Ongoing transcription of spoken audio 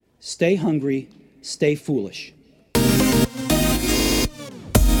Stay hungry, stay foolish.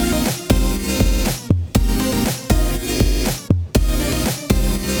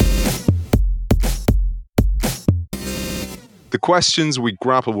 The questions we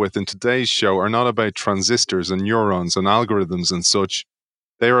grapple with in today's show are not about transistors and neurons and algorithms and such.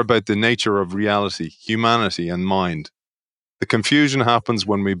 They are about the nature of reality, humanity, and mind. The confusion happens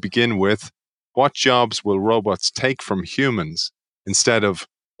when we begin with, what jobs will robots take from humans, instead of,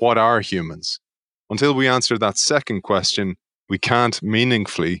 what are humans? Until we answer that second question, we can't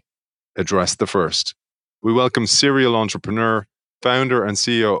meaningfully address the first. We welcome serial entrepreneur, founder and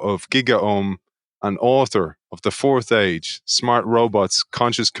CEO of GigaOM, and author of The Fourth Age, Smart Robots,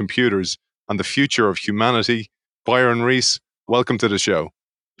 Conscious Computers, and the Future of Humanity, Byron Reese. Welcome to the show.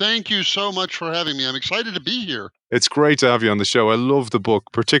 Thank you so much for having me. I'm excited to be here. It's great to have you on the show. I love the book,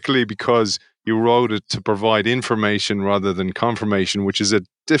 particularly because you wrote it to provide information rather than confirmation, which is a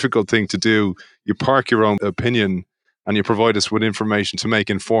difficult thing to do. You park your own opinion and you provide us with information to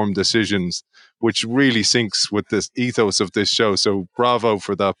make informed decisions, which really syncs with this ethos of this show. So bravo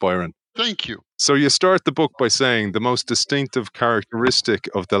for that, Byron. Thank you. So you start the book by saying the most distinctive characteristic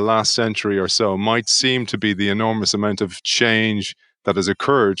of the last century or so might seem to be the enormous amount of change that has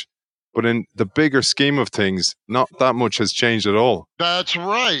occurred. But in the bigger scheme of things, not that much has changed at all. That's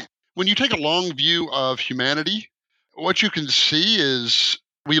right. When you take a long view of humanity, what you can see is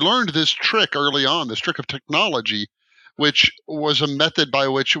we learned this trick early on, this trick of technology, which was a method by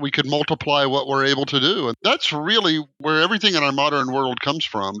which we could multiply what we're able to do. And that's really where everything in our modern world comes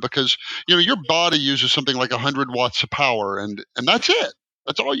from, because your body uses something like 100 watts of power, and that's it.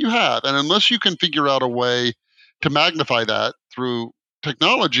 That's all you have. And unless you can figure out a way to magnify that through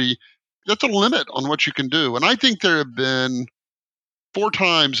technology, that's a limit on what you can do. And I think there have been 4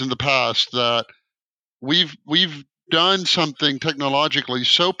 times in the past that we've done something technologically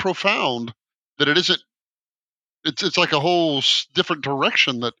so profound that it's like a whole different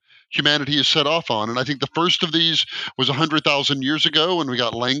direction that humanity is set off on. And I think the first of these was 100,000 years ago when we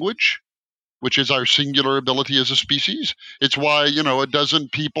got language, which is our singular ability as a species. It's why, a dozen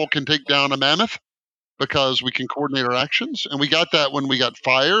people can take down a mammoth, because we can coordinate our actions. And we got that when we got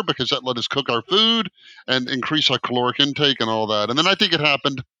fire, because that let us cook our food and increase our caloric intake and all that. And then I think it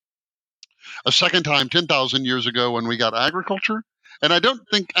happened a second time 10,000 years ago when we got agriculture. And I don't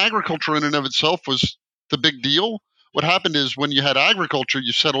think agriculture in and of itself was the big deal. What happened is when you had agriculture,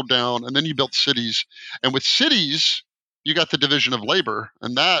 you settled down and then you built cities. And with cities, you got the division of labor.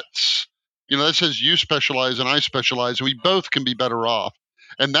 And that's, that says you specialize and I specialize, and we both can be better off.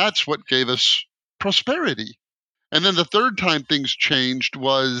 And that's what gave us prosperity. And then the third time things changed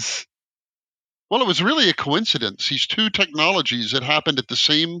was, it was really a coincidence. These 2 technologies that happened at the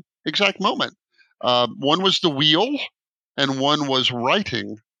same exact moment. One was the wheel and one was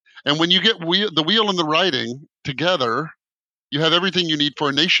writing. And when you get the wheel and the writing together, you have everything you need for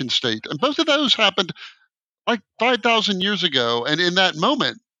a nation state. And both of those happened like 5,000 years ago. And in that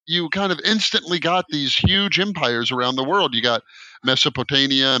moment, you kind of instantly got these huge empires around the world. You got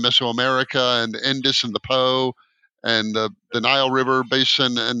Mesopotamia, Mesoamerica, and Indus and the Po, and the Nile River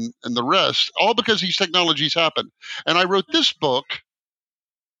Basin, and the rest, all because these technologies happened. And I wrote this book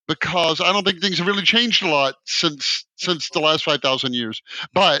because I don't think things have really changed a lot since the last 5,000 years.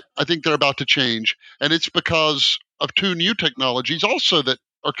 But I think they're about to change. And it's because of 2 new technologies also that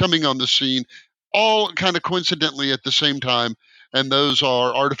are coming on the scene, all kind of coincidentally at the same time. And those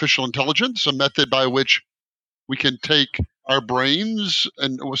are artificial intelligence, a method by which we can take our brains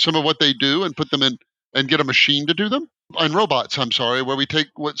and some of what they do and put them in and get a machine to do them. And robots, where we take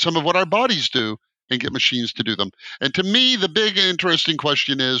some of what our bodies do and get machines to do them. And to me, the big interesting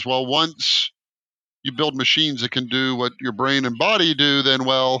question is, once you build machines that can do what your brain and body do, then,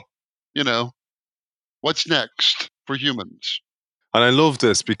 what's next for humans? And I love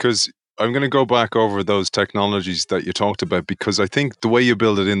this because I'm going to go back over those technologies that you talked about, because I think the way you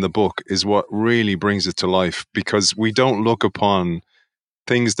build it in the book is what really brings it to life, because we don't look upon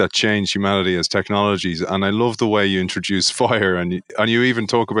things that change humanity as technologies. And I love the way you introduce fire, and you even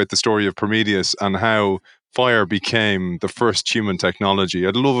talk about the story of Prometheus and how fire became the first human technology.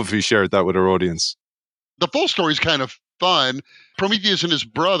 I'd love if you shared that with our audience. The full story is kind of fun. Prometheus and his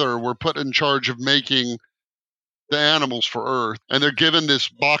brother were put in charge of making the animals for Earth, and they're given this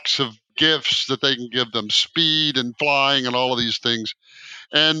box of gifts that they can give them: speed and flying and all of these things.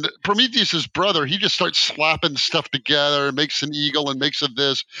 And Prometheus's brother, he just starts slapping stuff together, makes an eagle and makes of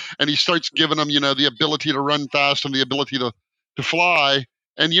this, and he starts giving them, the ability to run fast and the ability to fly.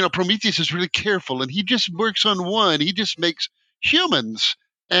 And, Prometheus is really careful, and he just works on one. He just makes humans.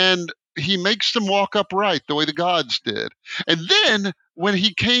 And he makes them walk upright the way the gods did. And then when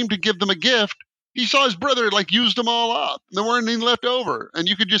he came to give them a gift, he saw his brother like used them all up. There weren't any left over. And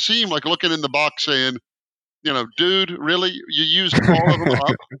you could just see him like looking in the box saying, dude, really? You used all of them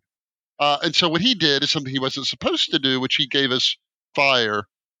up? And so what he did is something he wasn't supposed to do, which he gave us fire.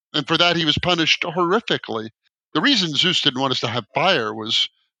 And for that, he was punished horrifically. The reason Zeus didn't want us to have fire was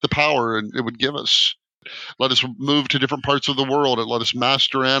the power it would give us. Let us move to different parts of the world. It let us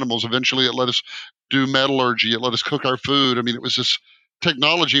master animals. Eventually, it let us do metallurgy. It let us cook our food. I mean, it was this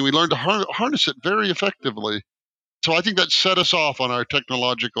technology, and we learned to harness it very effectively. So I think that set us off on our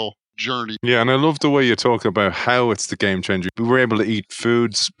technological journey. Yeah, and I love the way you talk about how it's the game changer. We were able to eat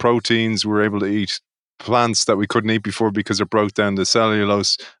foods, proteins, we were able to eat plants that we couldn't eat before because it broke down the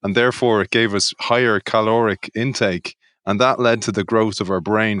cellulose, and therefore it gave us higher caloric intake. And that led to the growth of our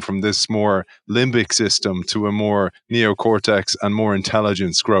brain from this more limbic system to a more neocortex and more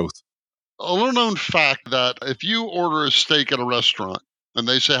intelligence growth. A little known fact that if you order a steak at a restaurant and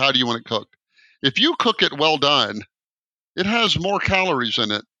they say, how do you want it cooked? If you cook it well done, it has more calories in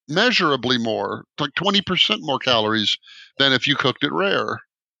it, measurably more, like 20% more calories than if you cooked it rare.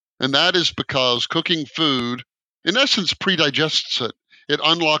 And that is because cooking food, in essence, predigests it. It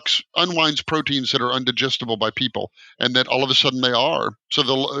unwinds proteins that are undigestible by people, and that all of a sudden they are.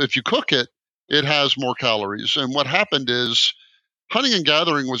 So if you cook it, it has more calories. And what happened is hunting and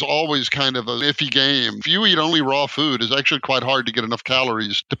gathering was always kind of an iffy game. If you eat only raw food, it's actually quite hard to get enough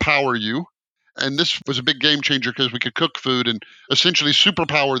calories to power you. And this was a big game changer because we could cook food and essentially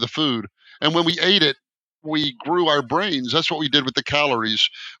superpower the food. And when we ate it, we grew our brains. That's what we did with the calories.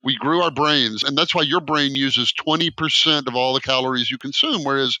 We grew our brains. And that's why your brain uses 20% of all the calories you consume,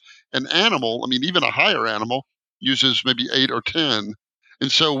 whereas an animal, I mean, even a higher animal, uses maybe 8 or 10.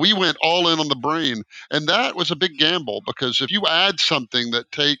 And so we went all in on the brain. And that was a big gamble because if you add something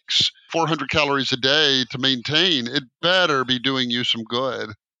that takes 400 calories a day to maintain, it better be doing you some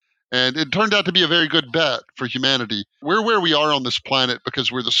good. And it turned out to be a very good bet for humanity. We're where we are on this planet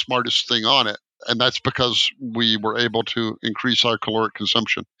because we're the smartest thing on it. And that's because we were able to increase our caloric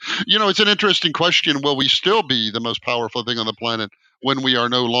consumption. It's an interesting question. Will we still be the most powerful thing on the planet when we are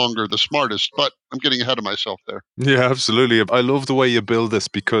no longer the smartest? But I'm getting ahead of myself there. Yeah, absolutely. I love the way you build this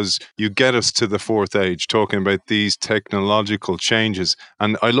because you get us to the fourth age, talking about these technological changes.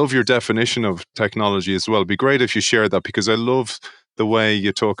 And I love your definition of technology as well. It'd be great if you share that because I love the way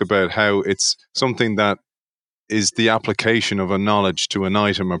you talk about how it's something that is the application of a knowledge to an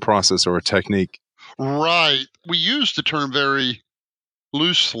item, a process, or a technique. Right. We use the term very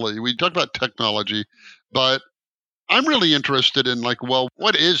loosely. We talk about technology, but I'm really interested in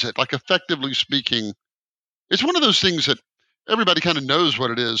what is it? Like, effectively speaking, it's one of those things that everybody kind of knows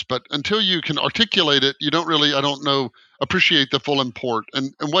what it is, but until you can articulate it, you don't really, I don't know, appreciate the full import.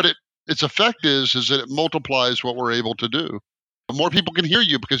 And what its effect is that it multiplies what we're able to do. More people can hear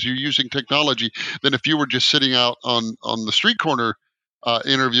you because you're using technology than if you were just sitting out on the street corner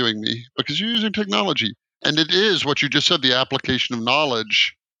interviewing me because you're using technology. And it is what you just said, the application of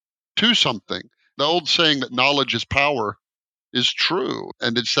knowledge to something. The old saying that knowledge is power is true.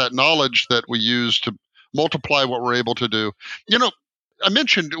 And it's that knowledge that we use to multiply what we're able to do. I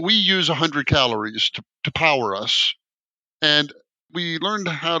mentioned we use 100 calories to power us. And we learned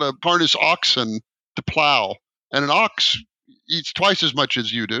how to harness oxen to plow. And an ox eats twice as much as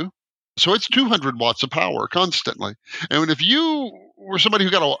you do. So it's 200 watts of power constantly. And if you were somebody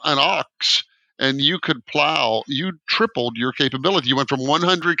who got an ox and you could plow, you tripled your capability. You went from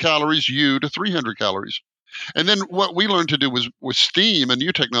 100 calories to 300 calories. And then what we learned to do was with steam and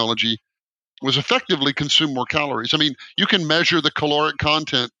new technology was effectively consume more calories. I mean, you can measure the caloric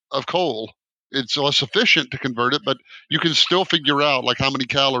content of coal. It's less efficient to convert it, but you can still figure out how many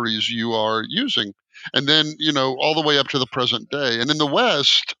calories you are using. And then, all the way up to the present day. And in the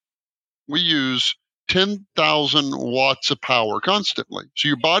West, we use 10,000 watts of power constantly. So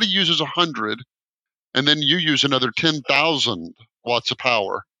your body uses 100, and then you use another 10,000 watts of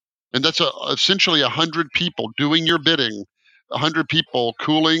power. And that's essentially 100 people doing your bidding, 100 people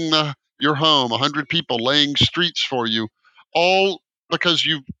cooling your home, 100 people laying streets for you, all because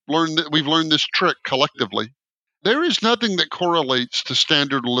we've learned this trick collectively. There is nothing that correlates to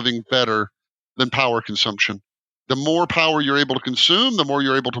standard of living better than power consumption. The more power you're able to consume, the more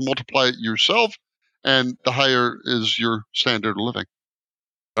you're able to multiply it yourself, and the higher is your standard of living.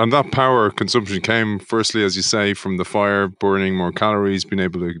 And that power consumption came, firstly, as you say, from the fire, burning more calories, being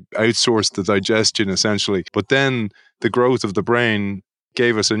able to outsource the digestion, essentially. But then the growth of the brain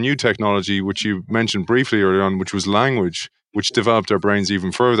gave us a new technology, which you mentioned briefly earlier on, which was language, which developed our brains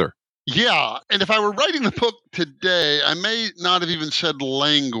even further. Yeah. And if I were writing the book today, I may not have even said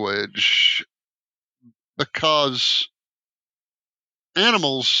language because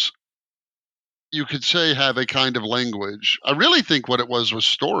animals, you could say, have a kind of language. I really think what it was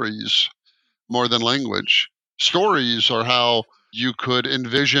stories more than language. Stories are how you could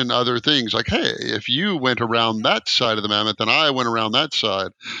envision other things. Like, hey, if you went around that side of the mammoth and I went around that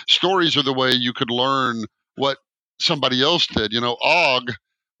side, stories are the way you could learn what somebody else did. Og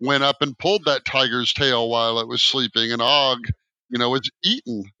went up and pulled that tiger's tail while it was sleeping, and Og, was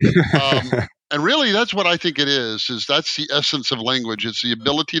eaten. Um, and really, that's what I think it is that's the essence of language. It's the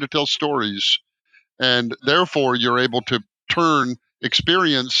ability to tell stories. And therefore, you're able to turn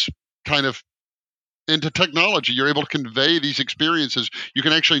experience kind of into technology. You're able to convey these experiences. You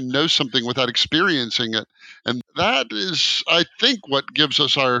can actually know something without experiencing it. And that is, I think, what gives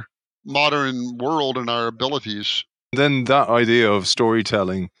us our modern world and our abilities. Then that idea of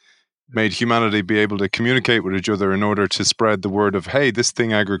storytelling made humanity be able to communicate with each other in order to spread the word of, hey, this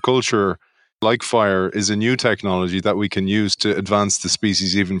thing, agriculture, like fire, is a new technology that we can use to advance the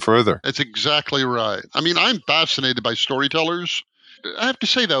species even further. That's exactly right. I mean, I'm fascinated by storytellers. I have to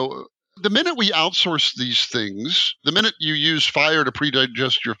say, though, the minute we outsource these things, the minute you use fire to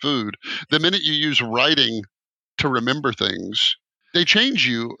pre-digest your food, the minute you use writing to remember things, they change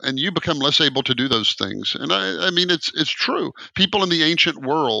you and you become less able to do those things. And I mean, it's true. People in the ancient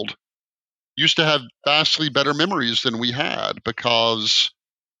world used to have vastly better memories than we had because,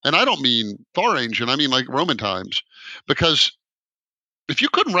 and I don't mean far ancient, I mean like Roman times, because if you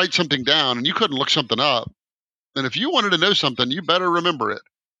couldn't write something down and you couldn't look something up, then if you wanted to know something, you better remember it.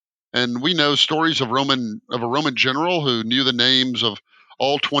 And we know stories of a Roman general who knew the names of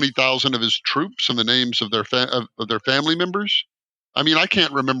all 20,000 of his troops and the names of their family members. I mean, I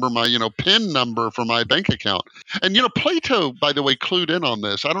can't remember my, PIN number for my bank account. And Plato, by the way, clued in on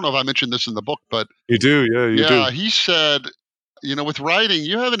this. I don't know if I mentioned this in the book, but You do, yeah, you do. he said, with writing,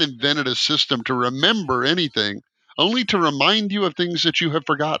 you haven't invented a system to remember anything, only to remind you of things that you have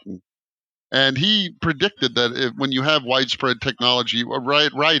forgotten. And he predicted that when you have widespread technology or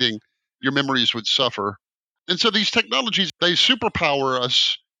writing, your memories would suffer. And so these technologies, they superpower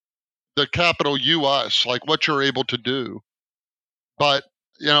us, the capital U us, like what you're able to do. But,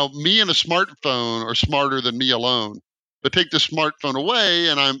 me and a smartphone are smarter than me alone. But take the smartphone away,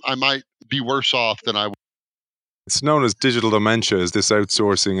 and I might be worse off than I would. It's known as digital dementia, is this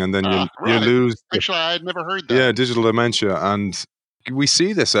outsourcing, and then you Right. lose. Actually, I had never heard that. Yeah, digital dementia, and we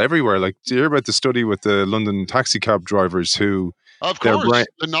see this everywhere. Like, do you hear about the study with the London taxi cab drivers who Of their brain? course,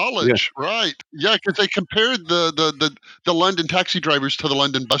 the knowledge, right? Yeah, because they compared the London taxi drivers to the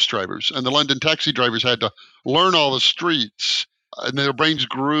London bus drivers, and the London taxi drivers had to learn all the streets, and their brains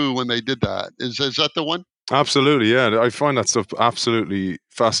grew when they did that. Is that the one? Absolutely, yeah. I find that stuff absolutely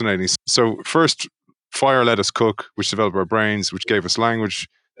fascinating. So first, fire let us cook, which developed our brains, which gave us language.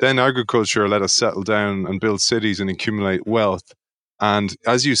 Then agriculture let us settle down and build cities and accumulate wealth. And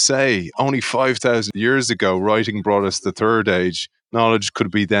as you say, only 5,000 years ago, writing brought us the third age. Knowledge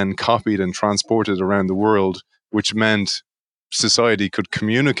could be then copied and transported around the world, which meant society could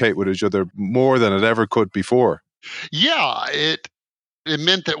communicate with each other more than it ever could before. Yeah, it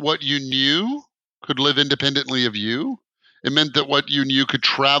meant that what you knew could live independently of you. It meant that what you knew could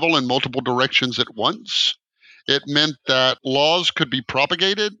travel in multiple directions at once. It meant that laws could be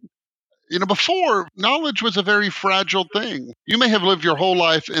propagated. Before, knowledge was a very fragile thing. You may have lived your whole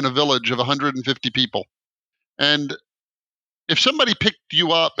life in a village of 150 people. And if somebody picked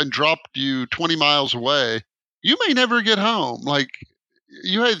you up and dropped you 20 miles away, you may never get home. Like,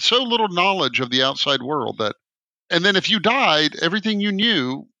 you had so little knowledge of the outside world that, and then if you died, everything you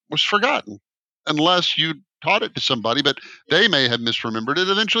knew was forgotten unless you taught it to somebody, but they may have misremembered it.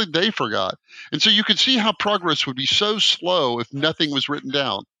 Eventually they forgot. And so you could see how progress would be so slow if nothing was written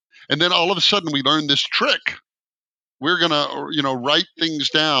down. And then all of a sudden we learned this trick. We're going to, write things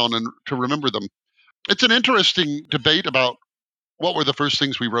down and to remember them. It's an interesting debate about what were the first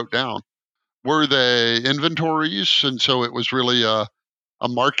things we wrote down. Were they inventories? And so it was really a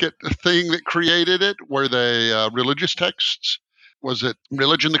market thing that created it? Were they religious texts? Was it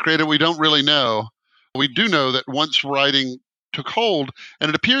religion that created it? We don't really know. We do know that once writing took hold, and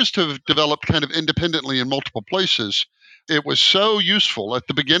it appears to have developed kind of independently in multiple places, it was so useful. At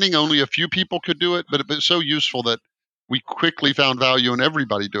the beginning, only a few people could do it, but it was so useful that we quickly found value in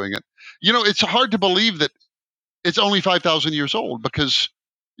everybody doing it. It's hard to believe that it's only 5,000 years old because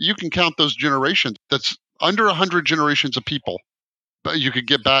you can count those generations. That's under 100 generations of people. But you could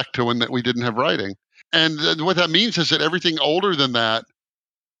get back to when we didn't have writing. And what that means is that everything older than that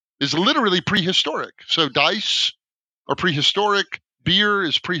is literally prehistoric. So dice are prehistoric. beer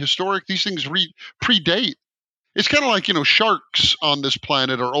is prehistoric. These things predate. It's kind of like, sharks on this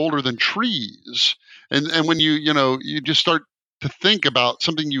planet are older than trees. And when you just start to think about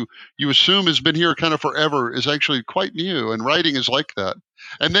something you assume has been here kind of forever is actually quite new. And writing is like that.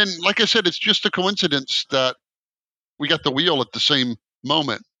 And then, like I said, it's just a coincidence that we got the wheel at the same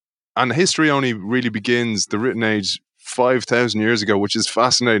moment. And history only really begins, the written age, 5,000 years ago, which is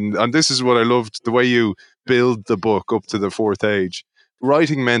fascinating. And this is what I loved, the way you build the book up to the fourth age.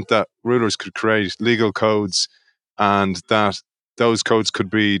 Writing meant that rulers could create legal codes and that those codes could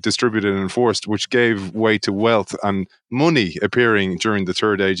be distributed and enforced, which gave way to wealth and money appearing during the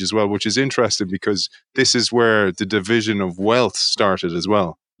third age as well, which is interesting because this is where the division of wealth started as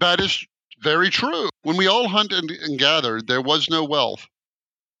well. That is very true. When we all hunted and gathered, there was no wealth.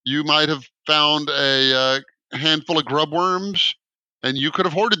 You might have found a handful of grub worms, and you could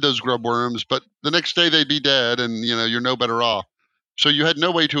have hoarded those grub worms, but the next day they'd be dead, and you're no better off. So you had no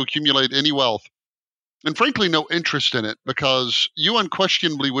way to accumulate any wealth, and frankly, no interest in it, because you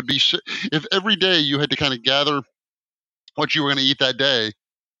unquestionably would be if every day you had to kind of gather what you were going to eat that day.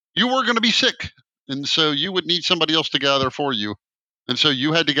 You were going to be sick, and so you would need somebody else to gather for you. And so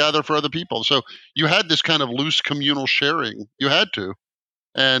you had to gather for other people. So you had this kind of loose communal sharing. You had to.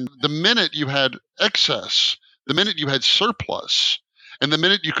 And the minute you had excess, the minute you had surplus, and the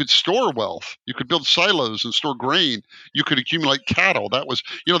minute you could store wealth, you could build silos and store grain, you could accumulate cattle. That was,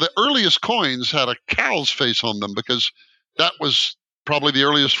 the earliest coins had a cow's face on them because that was probably the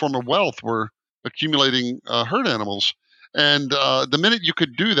earliest form of wealth, were accumulating herd animals. And the minute you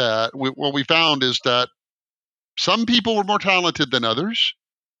could do that, what we found is that some people were more talented than others,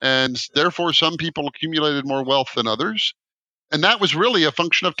 and therefore some people accumulated more wealth than others. And that was really a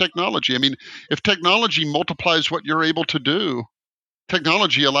function of technology. I mean, if technology multiplies what you're able to do,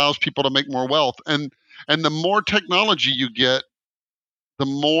 technology allows people to make more wealth. And the more technology you get, the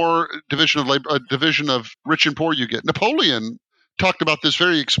more division of labor, division of rich and poor you get. Napoleon talked about this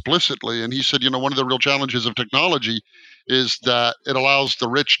very explicitly, and he said, one of the real challenges of technology is that it allows the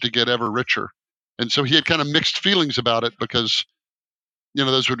rich to get ever richer. And so he had kind of mixed feelings about it because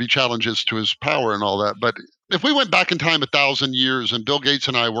those would be challenges to his power and all that. But if we went back in time 1,000 years and Bill Gates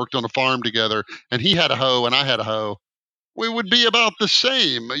and I worked on a farm together and he had a hoe and I had a hoe, we would be about the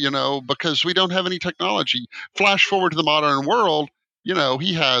same, because we don't have any technology. Flash forward to the modern world,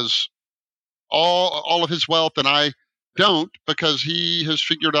 he has all of his wealth and I don't, because he has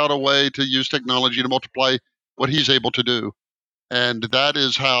figured out a way to use technology to multiply what he's able to do. And that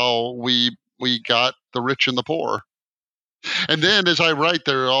is how we got the rich and the poor. And then as I write,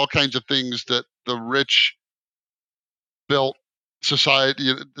 there are all kinds of things that the rich built society.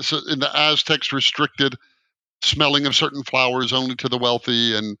 In the Aztecs restricted smelling of certain flowers only to the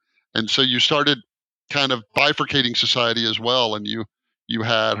wealthy. And so you started kind of bifurcating society as well. And you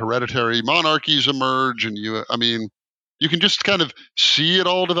had hereditary monarchies emerge. And you can just kind of see it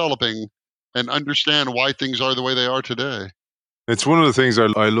all developing and understand why things are the way they are today. It's one of the things I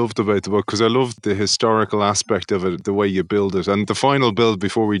loved about the book, because I loved the historical aspect of it, the way you build it. And the final build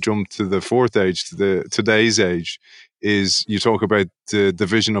before we jump to the fourth age, to today's age, is you talk about the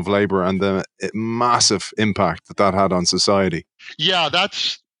division of labor and the massive impact that had on society. Yeah,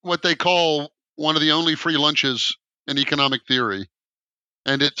 that's what they call one of the only free lunches in economic theory.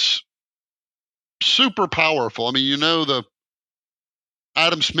 And it's super powerful. I mean,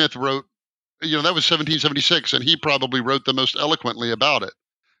 Adam Smith wrote, that was 1776, and he probably wrote the most eloquently about it,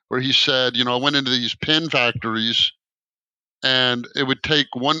 where he said, I went into these pen factories and it would take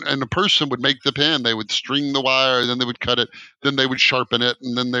and a person would make the pen. They would string the wire, then they would cut it, then they would sharpen it,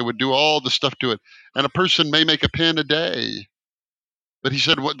 and then they would do all the stuff to it. And a person may make a pen a day. But he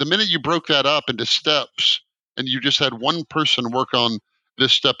said, the minute you broke that up into steps and you just had one person work on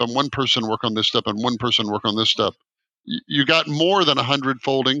this step and one person work on this step and one person work on this step, you got more than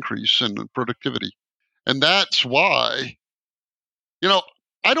 100-fold increase in productivity. And that's why,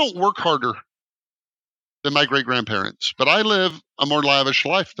 I don't work harder than my great-grandparents, but I live a more lavish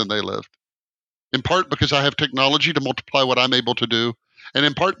life than they lived, in part because I have technology to multiply what I'm able to do, and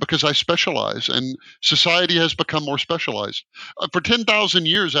in part because I specialize, and society has become more specialized. For 10,000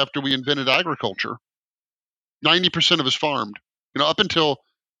 years after we invented agriculture, 90% of us farmed. Up until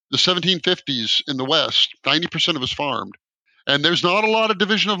the 1750s in the West, 90% of us farmed. And there's not a lot of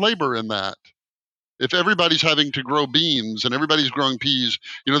division of labor in that. If everybody's having to grow beans and everybody's growing peas,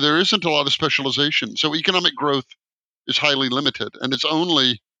 there isn't a lot of specialization. So economic growth is highly limited. And it's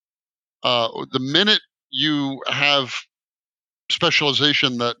only the minute you have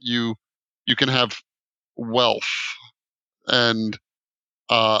specialization that you can have wealth. And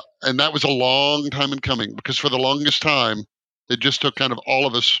that was a long time in coming, because for the longest time, It just took kind of all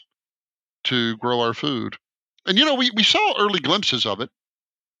of us to grow our food. And, we saw early glimpses of it.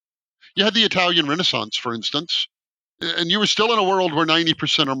 You had the Italian Renaissance, for instance, and you were still in a world where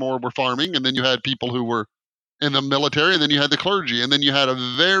 90% or more were farming, and then you had people who were in the military, and then you had the clergy, and then you had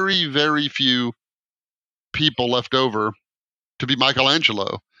a very, very few people left over to be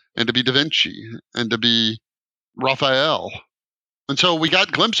Michelangelo and to be Da Vinci and to be Raphael. And so we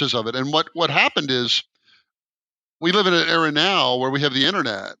got glimpses of it. And what happened is we live in an era now where we have the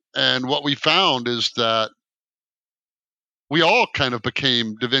internet. And what we found is that we all kind of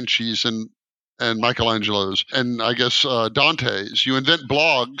became Da Vinci's and Michelangelo's and I guess Dante's. You invent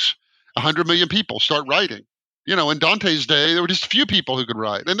blogs, 100 million people start writing. In Dante's day, there were just a few people who could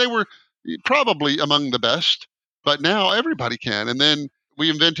write, and they were probably among the best. But now everybody can. And then we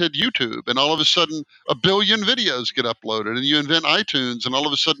invented YouTube, and all of a sudden, a billion videos get uploaded. And you invent iTunes, and all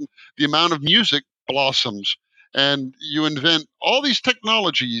of a sudden, the amount of music blossoms. And you invent all these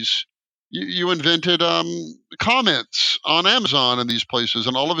technologies. You invented comments on Amazon and these places,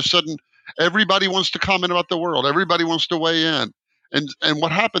 and all of a sudden, everybody wants to comment about the world. Everybody wants to weigh in. And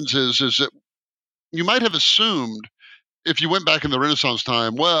what happens is that you might have assumed if you went back in the Renaissance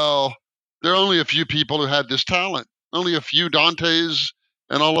time, well, there are only a few people who had this talent, only a few Dantes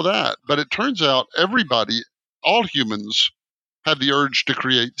and all of that. But it turns out everybody, all humans, have the urge to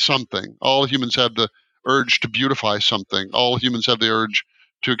create something. All humans have the urge to beautify something. All humans have the urge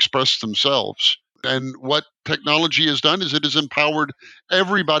to express themselves. And what technology has done is it has empowered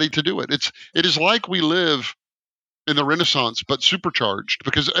everybody to do it. It is like we live in the Renaissance, but supercharged,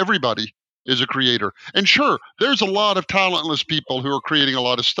 because everybody is a creator. And sure, there's a lot of talentless people who are creating a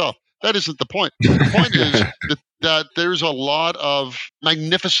lot of stuff. That isn't the point. The point is that there's a lot of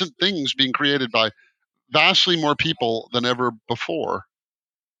magnificent things being created by vastly more people than ever before.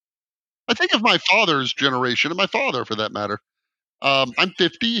 I think of my father's generation, and my father for that matter. I'm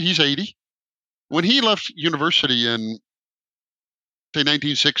 50, he's 80. When he left university in, say,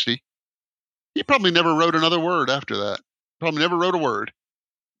 1960, he probably never wrote another word after that. Probably never wrote a word.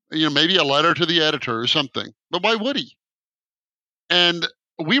 Maybe a letter to the editor or something. But why would he? And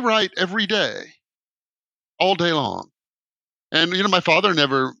we write every day, all day long. And my father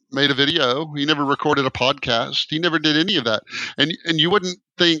never made a video. He never recorded a podcast. He never did any of that. And you wouldn't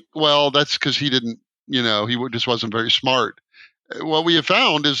think, well, that's because he didn't. Just wasn't very smart. What we have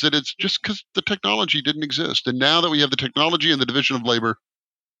found is that it's just because the technology didn't exist. And now that we have the technology and the division of labor,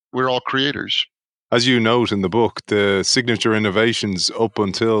 we're all creators. As you note in the book, the signature innovations up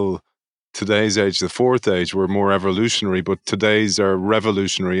until today's age, the fourth age, were more evolutionary, but today's are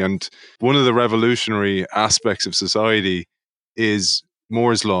revolutionary. And one of the revolutionary aspects of society is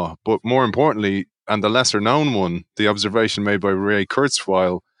Moore's Law. But more importantly, and the lesser known one, the observation made by Ray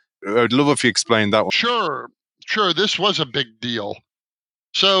Kurzweil, I'd love if you explained that one. Sure. This was a big deal.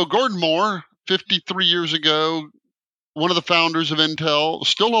 So Gordon Moore, 53 years ago, one of the founders of Intel,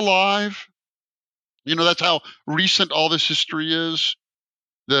 still alive. That's how recent all this history is,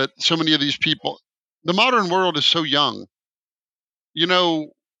 that so many of these people, the modern world is so young. The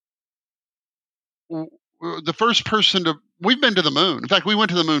first person we've been to the moon. In fact, we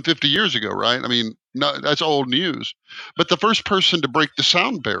went to the moon 50 years ago, right? I mean, no, that's old news. But the first person to break the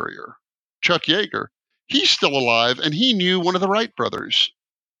sound barrier, Chuck Yeager, he's still alive, and he knew one of the Wright brothers.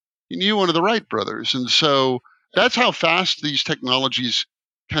 And so that's how fast these technologies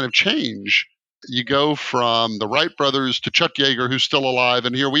kind of change. You go from the Wright brothers to Chuck Yeager, who's still alive,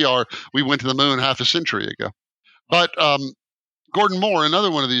 and here we are. We went to the moon half a century ago. But Gordon Moore, another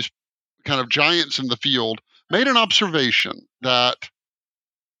one of these kind of giants in the field, made an observation that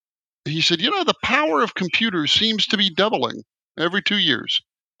he said, the power of computers seems to be doubling every 2 years.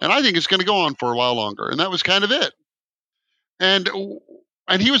 And I think it's going to go on for a while longer. And that was kind of it. And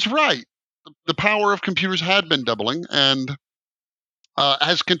he was right. The power of computers had been doubling and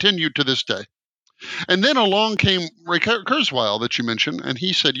has continued to this day. And then along came Ray Kurzweil that you mentioned, and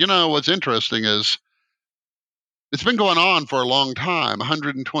he said, what's interesting is it's been going on for a long time,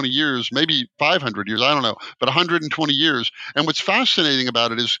 120 years, maybe 500 years, I don't know, but 120 years. And what's fascinating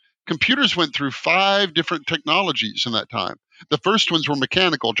about it is computers went through 5 different technologies in that time. The first ones were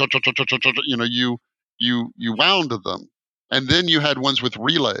mechanical, you wound them. And then you had ones with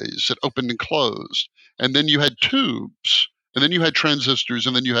relays that opened and closed. And then you had tubes. And then you had transistors,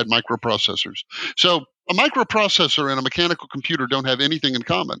 and then you had microprocessors. So a microprocessor and a mechanical computer don't have anything in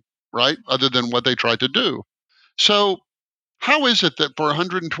common, right? Other than what they tried to do. So how is it that for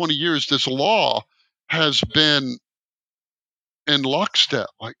 120 years, this law has been in lockstep?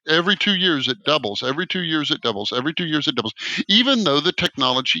 Like every 2 years it doubles, every 2 years it doubles, every 2 years it doubles, even though the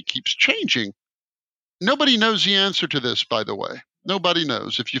technology keeps changing. Nobody knows the answer to this, by the way. Nobody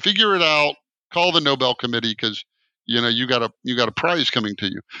knows. If you figure it out, call the Nobel Committee because you got a prize coming to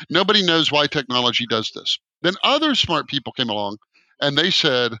you. Nobody knows why technology does this. Then other smart people came along and they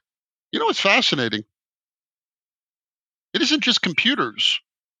said, it's fascinating. It isn't just computers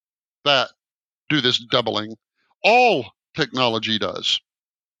that do this doubling. All technology does.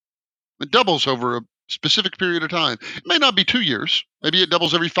 It doubles over a specific period of time. It may not be 2 years. Maybe it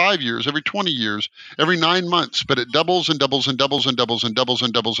doubles every 5 years, every 20 years, every 9 months, but it doubles and doubles and doubles and doubles and doubles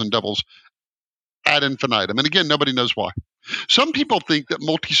and doubles and doubles ad infinitum. And again, nobody knows why. Some people think that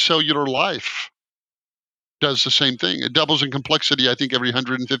multicellular life does the same thing. It doubles in complexity, I think, every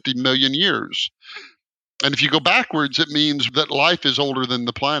 150 million years. And if you go backwards, it means that life is older than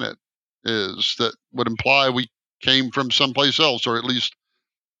the planet is. That would imply we came from someplace else, or at least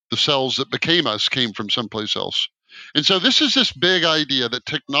the cells that became us came from someplace else. And so this is this big idea that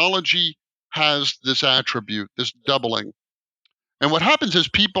technology has this attribute, this doubling. And what happens is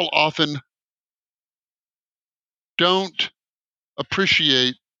people often don't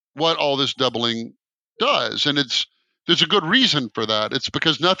appreciate what all this doubling does. And there's a good reason for that. It's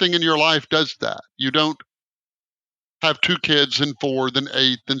because nothing in your life does that. You don't have 2 kids, then 4, then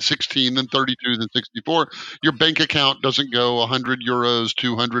 8, then 16, then 32, then 64. Your bank account doesn't go 100 euros,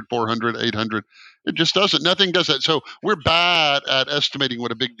 200, 400, 800. It just doesn't. Nothing does that. So we're bad at estimating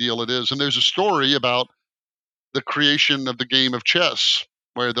what a big deal it is. And there's a story about the creation of the game of chess,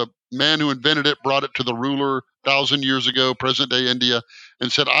 where the man who invented it brought it to the ruler 1,000 years ago, present day India,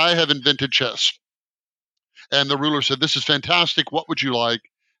 and said, I have invented chess. And the ruler said, this is fantastic. What would you like?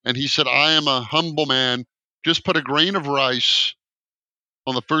 And he said, I am a humble man. Just put a grain of rice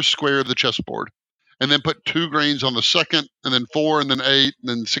on the first square of the chessboard, and then put 2 grains on the second, and then 4, and then 8, and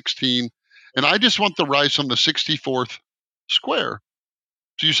then 16. And I just want the rice on the 64th square.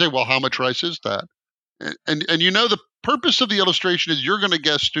 So you say, well, how much rice is that? And the purpose of the illustration is you're going to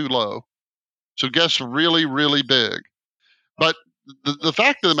guess too low. So guess really, really big. But the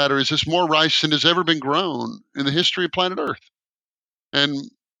fact of the matter is there's more rice than has ever been grown in the history of planet Earth. And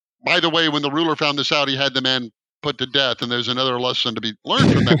by the way, when the ruler found this out, he had the man put to death. And there's another lesson to be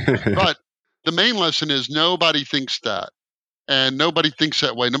learned from that. But the main lesson is nobody thinks that. And nobody thinks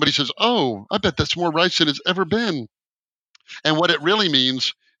that way. Nobody says, oh, I bet that's more rice than it's ever been. And what it really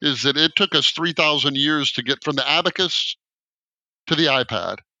means is that it took us 3,000 years to get from the abacus to the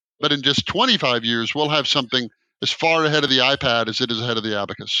iPad. But in just 25 years, we'll have something as far ahead of the iPad as it is ahead of the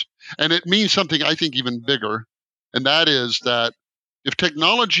abacus. And it means something, I think, even bigger. And that is that if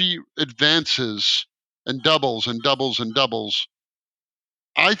technology advances and doubles and doubles and doubles,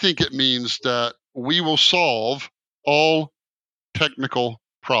 I think it means that we will solve all technical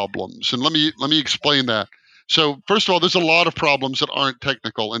problems. And let me explain that. So first of all, there's a lot of problems that aren't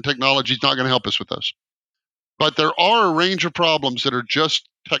technical, and technology is not going to help us with those. But there are a range of problems that are just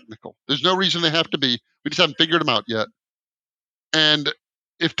technical. There's no reason they have to be. We just haven't figured them out yet. And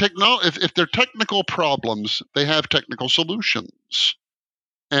if they're technical problems, they have technical solutions.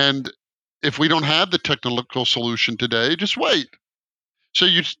 And if we don't have the technical solution today, just wait. So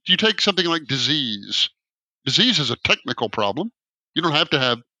you take something like disease. Disease is a technical problem. You don't have to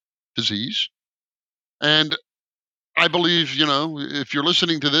have disease. And I believe, if you're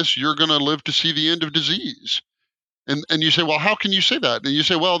listening to this, you're going to live to see the end of disease. And you say, well, how can you say that? And you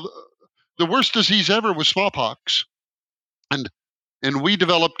say, well, the worst disease ever was smallpox. And we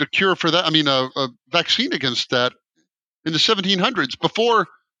developed a cure for that. I mean, a vaccine against that in the 1700s,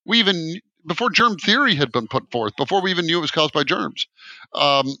 before germ theory had been put forth, before we even knew it was caused by germs.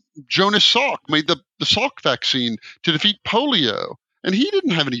 Jonas Salk made the Salk vaccine to defeat polio. And he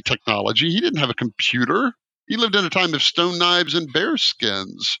didn't have any technology. He didn't have a computer. He lived in a time of stone knives and bear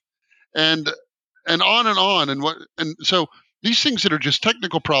skins. And on and on. And so these things that are just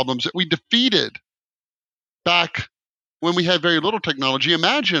technical problems that we defeated back when we had very little technology.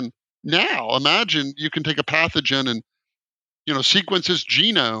 Imagine you can take a pathogen and sequence its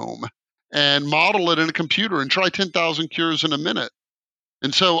genome and model it in a computer and try 10,000 cures in a minute.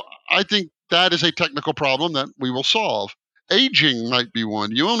 And so I think that is a technical problem that we will solve. Aging might be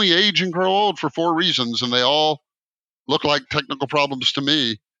one. You only age and grow old for 4 reasons, and they all look like technical problems to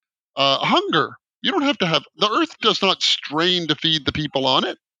me. Hunger. You don't have to have, the earth does not strain to feed the people on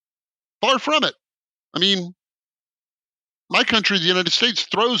it. Far from it. I mean, my country, the United States,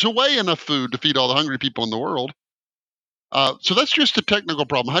 throws away enough food to feed all the hungry people in the world. So that's just a technical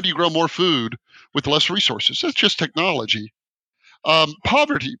problem. How do you grow more food with less resources? That's just technology.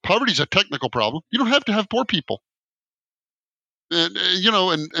 Poverty. Poverty is a technical problem. You don't have to have poor people. And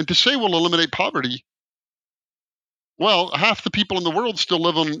to say we'll eliminate poverty, well, half the people in the world still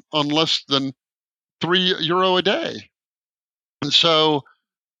live on less than €3 a day. And so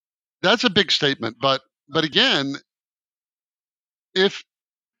that's a big statement. But again, if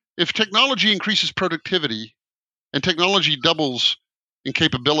technology increases productivity and technology doubles in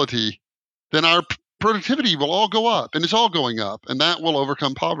capability, then our productivity will all go up, and it's all going up, and that will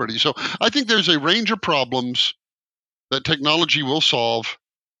overcome poverty. So I think there's a range of problems that technology will solve,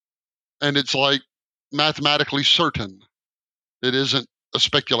 and it's like mathematically certain. It isn't a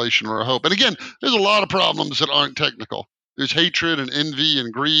speculation or a hope. And again, there's a lot of problems that aren't technical. There's hatred and envy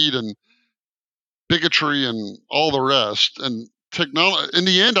and greed and bigotry and all the rest. And in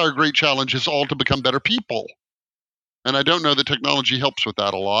the end, our great challenge is all to become better people. And I don't know that technology helps with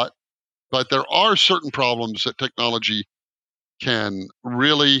that a lot, but there are certain problems that technology can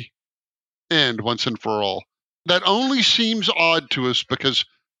really end once and for all. That only seems odd to us because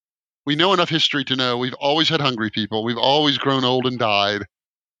we know enough history to know we've always had hungry people. We've always grown old and died.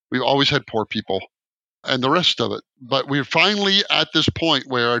 We've always had poor people and the rest of it. But we're finally at this point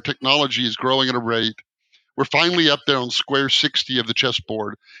where our technology is growing at a rate. We're finally up there on square 60 of the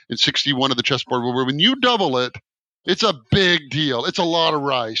chessboard and 61 of the chessboard, where when you double it, it's a big deal. It's a lot of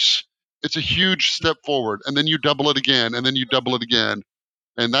rice. It's a huge step forward. And then you double it again, and then you double it again.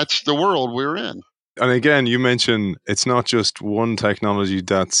 And that's the world we're in. And again, you mentioned it's not just one technology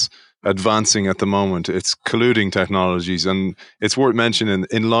that's advancing at the moment, it's colluding technologies. And it's worth mentioning,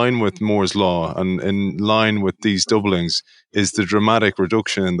 in line with Moore's Law and in line with these doublings, is the dramatic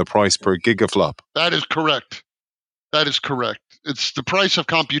reduction in the price per gigaflop. That is correct. That is correct. It's the price of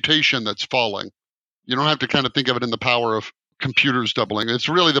computation that's falling. You don't have to kind of think of it in the power of computers doubling. It's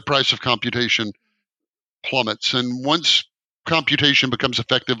really the price of computation plummets. And once computation becomes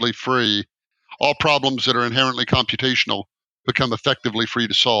effectively free, all problems that are inherently computational become effectively free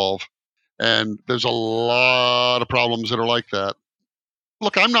to solve. And there's a lot of problems that are like that.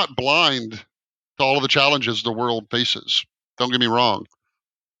 Look, I'm not blind to all of the challenges the world faces. Don't get me wrong.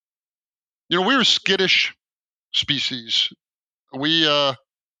 We're a skittish species. We have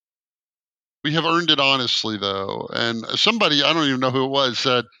earned it honestly, though. And somebody, I don't even know who it was,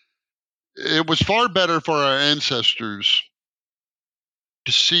 said it was far better for our ancestors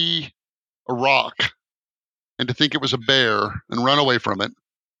to see a rock and to think it was a bear and run away from it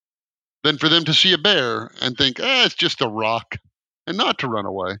than for them to see a bear and think, it's just a rock, and not to run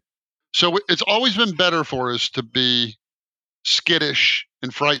away. So it's always been better for us to be skittish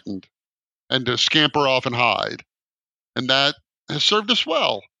and frightened and to scamper off and hide. And that has served us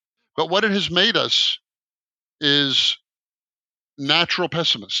well. But what it has made us is natural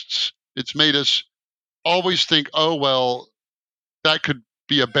pessimists. It's made us always think, oh, well, that could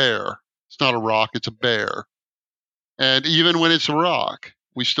be a bear. It's not a rock, it's a bear. And even when it's a rock,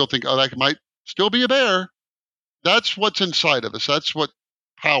 we still think, oh, that might still be a bear. That's what's inside of us. That's what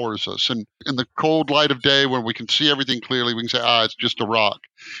powers us. And in the cold light of day, when we can see everything clearly, we can say, it's just a rock.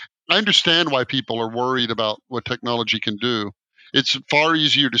 I understand why people are worried about what technology can do. It's far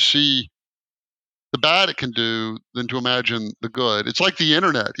easier to see the bad it can do than to imagine the good. It's like the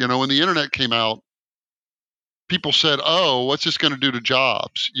internet. When the internet came out, people said, oh, what's this going to do to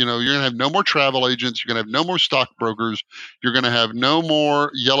jobs? You're going to have no more travel agents. You're going to have no more stockbrokers. You're going to have no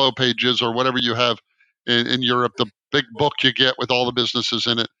more yellow pages or whatever you have in Europe, the big book you get with all the businesses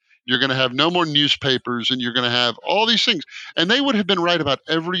in it. You're going to have no more newspapers, and you're going to have all these things. And they would have been right about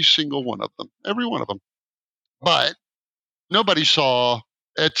every single one of them, every one of them. But nobody saw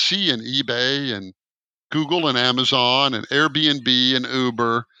Etsy and eBay and Google and Amazon and Airbnb and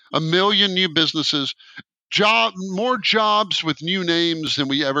Uber, a million new businesses, more jobs with new names than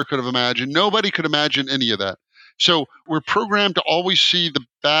we ever could have imagined. Nobody could imagine any of that. So we're programmed to always see the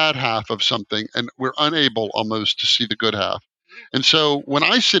bad half of something, and we're unable almost to see the good half. And so when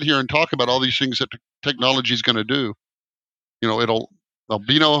I sit here and talk about all these things that technology is going to do, there'll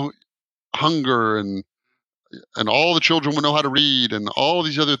be no hunger, and all the children will know how to read, and all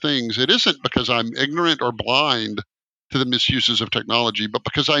these other things. It isn't because I'm ignorant or blind to the misuses of technology, but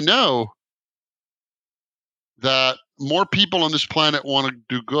because I know that more people on this planet want to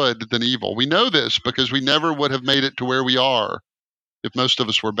do good than evil. We know this because we never would have made it to where we are if most of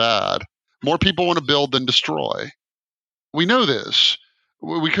us were bad. More people want to build than destroy. We know this.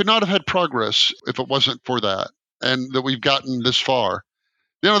 We could not have had progress if it wasn't for that, and that we've gotten this far.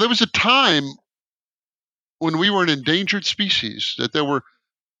 There was a time when we were an endangered species, that there were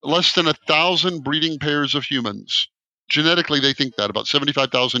less than 1,000 breeding pairs of humans. Genetically, they think that about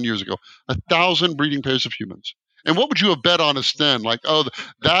 75,000 years ago, 1,000 breeding pairs of humans. And what would you have bet on us then? Like, oh,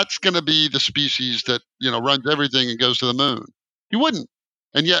 that's going to be the species that, runs everything and goes to the moon. You wouldn't.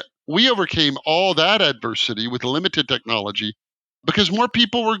 And yet we overcame all that adversity with limited technology because more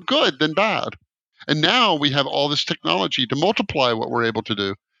people were good than bad. And now we have all this technology to multiply what we're able to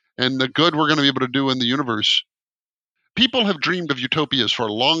do and the good we're going to be able to do in the universe. People have dreamed of utopias for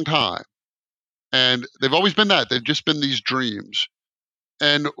a long time, and they've always been that. They've just been these dreams.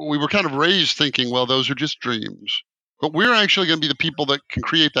 And we were kind of raised thinking, well, those are just dreams. But we're actually going to be the people that can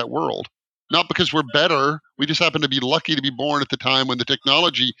create that world. Not because we're better. We just happen to be lucky to be born at the time when the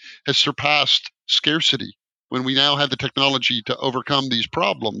technology has surpassed scarcity, when we now have the technology to overcome these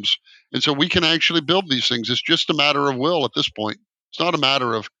problems. And so we can actually build these things. It's just a matter of will at this point. It's not a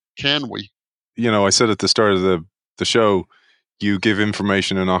matter of can we. I said at the start of the show, you give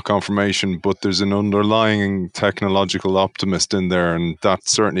information and not confirmation, but there's an underlying technological optimist in there, and that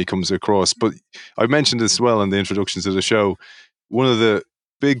certainly comes across. But I mentioned this as well in the introduction to the show. One of the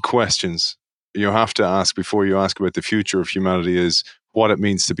big questions you have to ask before you ask about the future of humanity is what it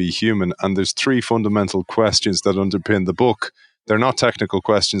means to be human. And there's three fundamental questions that underpin the book. They're not technical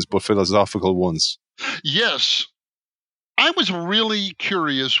questions, but philosophical ones. Yes. I was really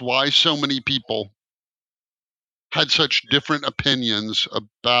curious why so many people had such different opinions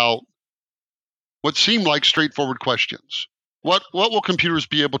about what seemed like straightforward questions. What will computers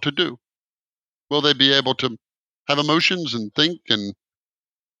be able to do? Will they be able to have emotions and think and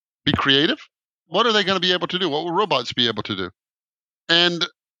be creative? What are they going to be able to do? What will robots be able to do? And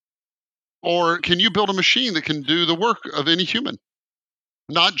or can you build a machine that can do the work of any human?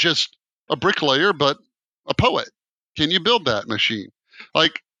 Not just a bricklayer, but a poet. Can you build that machine?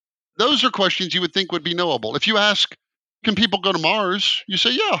 Like, those are questions you would think would be knowable. If you ask, can people go to Mars? You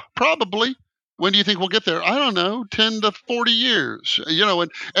say, yeah, probably. When do you think we'll get there? I don't know, 10 to 40 years.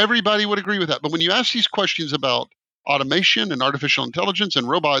 And everybody would agree with that. But when you ask these questions about automation and artificial intelligence and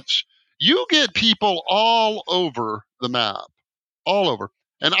robots, you get people all over the map, all over.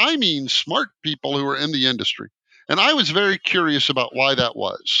 And I mean smart people who are in the industry. And I was very curious about why that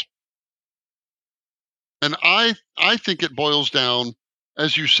was. And I think it boils down,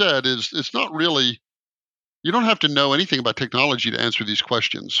 as you said, is it's not really, you don't have to know anything about technology to answer these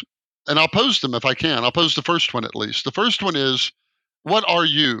questions. And I'll pose them if I can. I'll pose the first one at least. The first one is, what are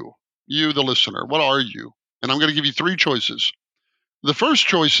you? You, the listener, what are you? And I'm going to give you three choices. The first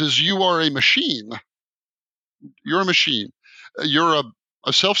choice is you are a machine. You're a machine. You're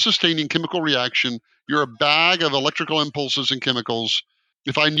a self-sustaining chemical reaction. You're a bag of electrical impulses and chemicals.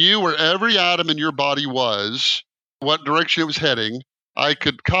 If I knew where every atom in your body was, what direction it was heading, I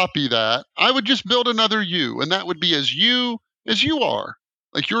could copy that. I would just build another you, and that would be as you are.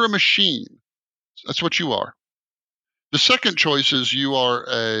 Like, you're a machine. That's what you are. The second choice is you are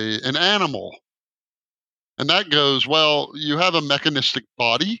an animal. And that goes, well, you have a mechanistic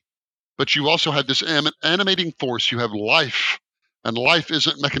body, but you also have this animating force. You have life, and life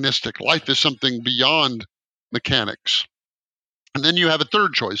isn't mechanistic. Life is something beyond mechanics. And then you have a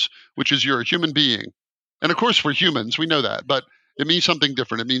third choice, which is you're a human being. And of course, we're humans, we know that, but it means something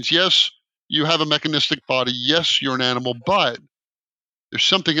different. It means, yes, you have a mechanistic body. Yes, you're an animal, but there's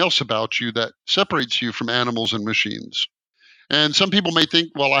something else about you that separates you from animals and machines. And some people may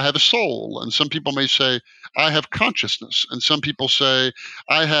think, well, I have a soul. And some people may say, I have consciousness. And some people say,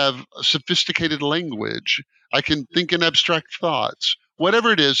 I have a sophisticated language. I can think in abstract thoughts.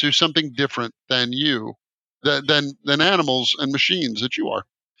 Whatever it is, there's something different than you, than animals and machines that you are.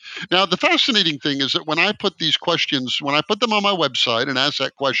 Now, the fascinating thing is that when I put these questions, when I put them on my website and ask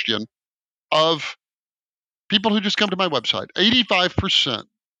that question of people who just come to my website, 85%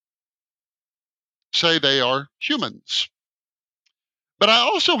 say they are humans. But I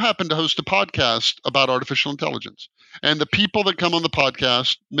also happen to host a podcast about artificial intelligence. And the people that come on the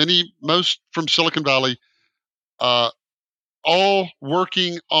podcast, most from Silicon Valley, all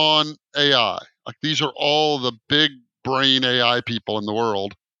working on AI. Like, these are all the big brain AI people in the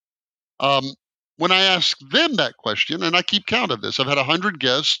world. When I ask them that question, and I keep count of this, I've had 100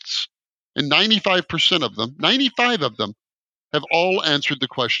 guests, and 95% of them, 95 of them, have all answered the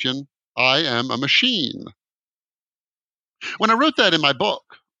question, I am a machine. When I wrote that in my book,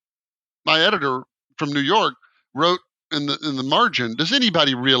 my editor from New York wrote in the margin, does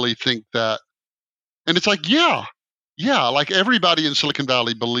anybody really think that? And it's like, yeah, like everybody in Silicon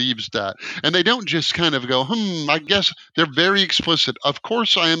Valley believes that. And they don't just kind of go, I guess. They're very explicit. Of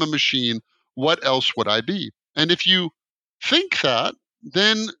course I am a machine. What else would I be? And if you think that,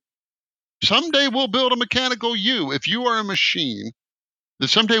 then someday we'll build a mechanical you. If you are a machine, then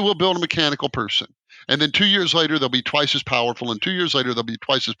someday we'll build a mechanical person. And then 2 years later, they'll be twice as powerful. And 2 years later, they'll be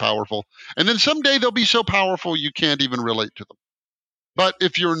twice as powerful. And then someday they'll be so powerful you can't even relate to them. But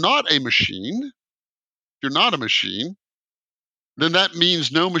if you're not a machine, then that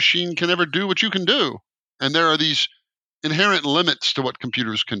means no machine can ever do what you can do. And there are these inherent limits to what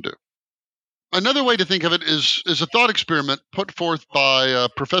computers can do. Another way to think of it is a thought experiment put forth by a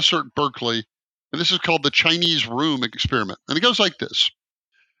professor at Berkeley, and this is called the Chinese room experiment. And it goes like this.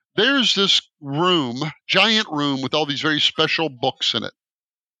 There's this room, giant room with all these very special books in it.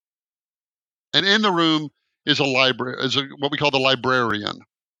 And in the room is a library, what we call the librarian.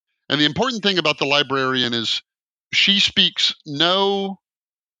 And the important thing about the librarian is she speaks no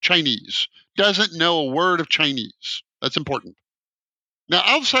Chinese, doesn't know a word of Chinese. That's important. Now,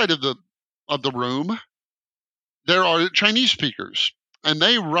 outside of the room, there are Chinese speakers, and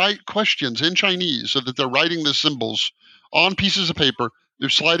they write questions in Chinese so that they're writing the symbols on pieces of paper. They're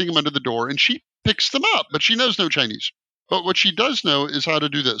sliding them under the door, and she picks them up, but she knows no Chinese. But what she does know is how to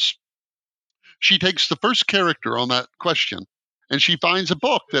do this. She takes the first character on that question, and she finds a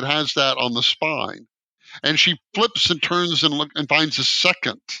book that has that on the spine. And she flips and turns and finds a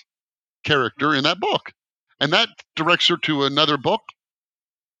second character in that book. And that directs her to another book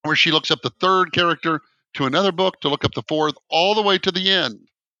where she looks up the third character, to another book to look up the fourth, all the way to the end.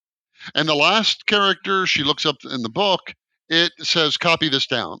 And the last character she looks up in the book, it says, copy this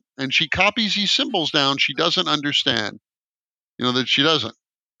down. And she copies these symbols down she doesn't understand, that she doesn't.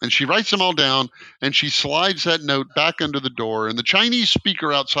 And she writes them all down, and she slides that note back under the door. And the Chinese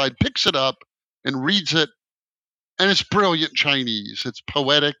speaker outside picks it up and reads it. And it's brilliant Chinese. It's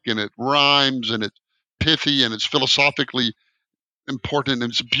poetic, and it rhymes, and it's pithy, and it's philosophically important,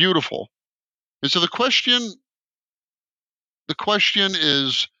 and it's beautiful. And so the question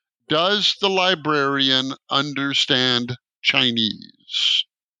is, does the librarian understand Chinese?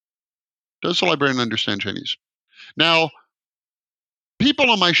 Does the librarian understand Chinese? Now,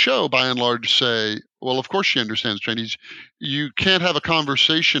 people on my show, by and large, say, well, of course she understands Chinese. You can't have a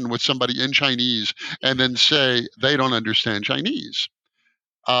conversation with somebody in Chinese and then say they don't understand Chinese.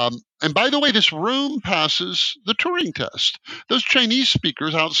 And by the way, this room passes the Turing test. Those Chinese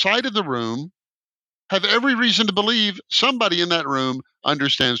speakers outside of the room have every reason to believe somebody in that room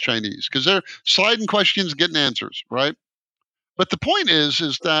understands Chinese because they're sliding questions, getting answers, right? But the point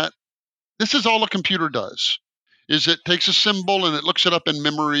is that this is all a computer does, is it takes a symbol and it looks it up in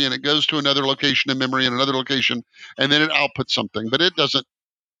memory and it goes to another location in memory and another location, and then it outputs something, but it doesn't,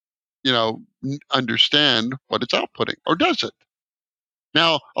 understand what it's outputting, or does it?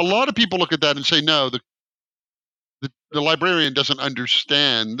 Now, a lot of people look at that and say, no, the librarian doesn't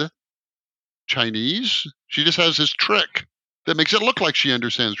understand Chinese. She just has this trick that makes it look like she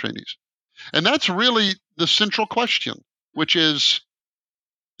understands Chinese. And that's really the central question, which is,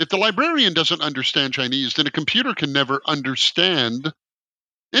 if the librarian doesn't understand Chinese, then a computer can never understand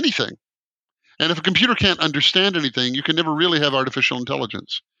anything. And if a computer can't understand anything, you can never really have artificial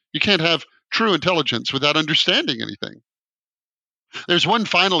intelligence. You can't have true intelligence without understanding anything. There's one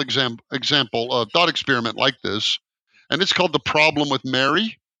final example of thought experiment like this, and it's called the problem with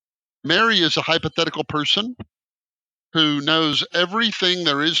Mary. Mary is a hypothetical person who knows everything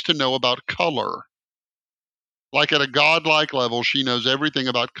there is to know about color. Like at a godlike level, she knows everything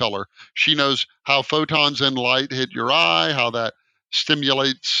about color. She knows how photons and light hit your eye, how that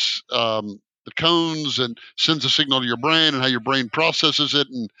stimulates the cones and sends a signal to your brain, and how your brain processes it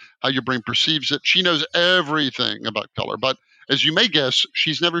and how your brain perceives it. She knows everything about color. But as you may guess,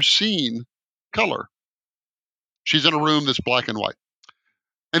 she's never seen color. She's in a room that's black and white.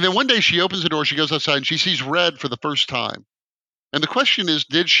 And then one day she opens the door, she goes outside, and she sees red for the first time. And the question is,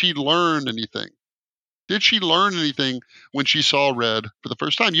 did she learn anything? Did she learn anything when she saw red for the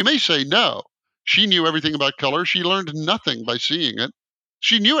first time? You may say no. She knew everything about color. She learned nothing by seeing it.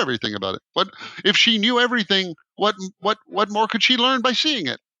 She knew everything about it. But if she knew everything, what more could she learn by seeing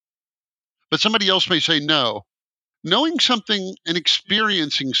it? But somebody else may say no. Knowing something and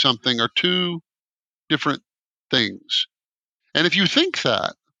experiencing something are two different things. And if you think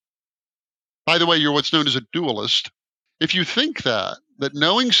that, by the way, you're what's known as a dualist. If you think that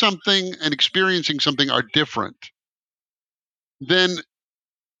knowing something and experiencing something are different, then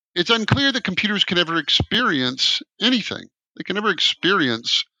it's unclear that computers can ever experience anything. They can never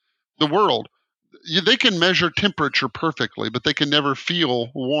experience the world. They can measure temperature perfectly, but they can never feel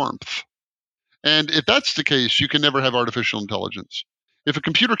warmth. And if that's the case, you can never have artificial intelligence. If a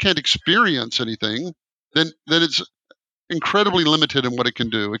computer can't experience anything, then it's incredibly limited in what it can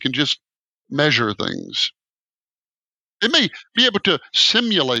do. It can just measure things. It may be able to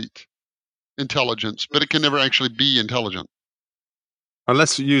simulate intelligence, but it can never actually be intelligent. And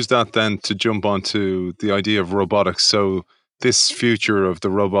let's use that then to jump onto the idea of robotics. So this future of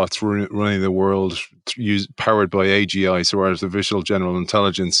the robots running the world powered by AGI, so artificial general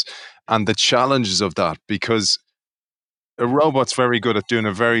intelligence, and the challenges of that, because a robot's very good at doing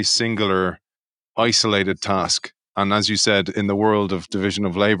a very singular, isolated task. And as you said, in the world of division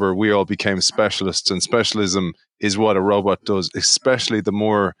of labor, we all became specialists, and specialism is what a robot does, especially the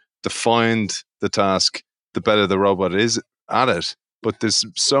more defined the task, the better the robot is at it. But there's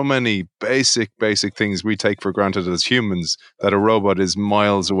so many basic things we take for granted as humans that a robot is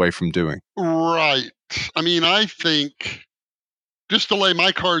miles away from doing. Right. I mean, I think, just to lay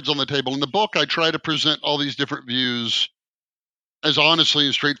my cards on the table, in the book, I try to present all these different views as honestly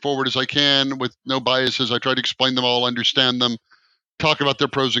and straightforward as I can with no biases. I try to explain them all, understand them, talk about their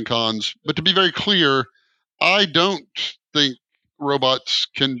pros and cons. But to be very clear, I don't think robots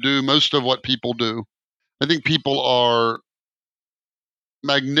can do most of what people do. I think people are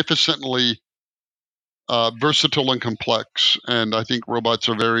magnificently versatile and complex, and I think robots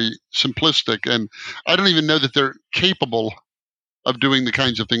are very simplistic. And I don't even know that they're capable of doing the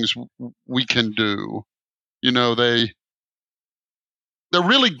kinds of things we can do. You know, they're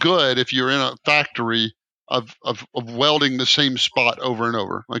really good if you're in a factory of welding the same spot over and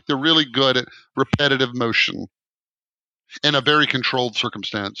over. Like, they're really good at repetitive motion in a very controlled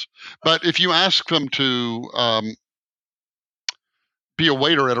circumstance. But if you ask them to be a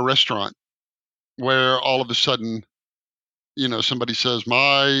waiter at a restaurant where all of a sudden, you know, somebody says,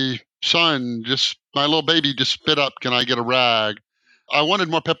 my little baby just spit up, can I get a rag? I wanted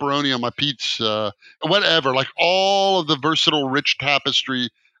more pepperoni on my pizza, whatever, like all of the versatile, rich tapestry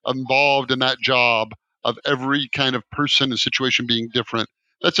involved in that job of every kind of person and situation being different.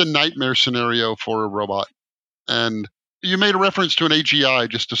 That's a nightmare scenario for a robot. And you made a reference to an AGI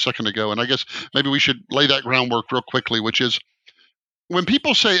just a second ago, and I guess maybe we should lay that groundwork real quickly, which is, when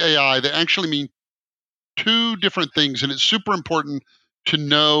people say AI, they actually mean two different things, and it's super important to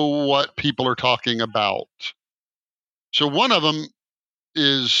know what people are talking about. So one of them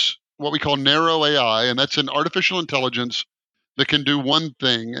is what we call narrow AI, and that's an artificial intelligence that can do one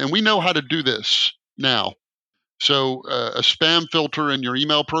thing, and we know how to do this now. So a spam filter in your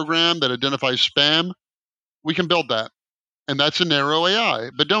email program that identifies spam, we can build that, and that's a narrow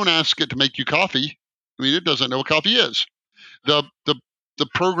AI. But don't ask it to make you coffee. I mean, it doesn't know what coffee is. The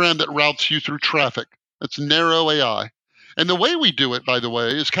program that routes you through traffic, that's narrow AI. And the way we do it, by the way,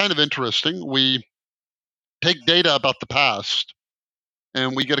 is kind of interesting. We take data about the past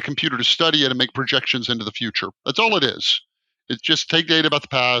and we get a computer to study it and make projections into the future. That's all it is. It's just take data about the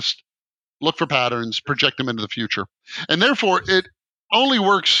past, look for patterns, project them into the future. And therefore, it only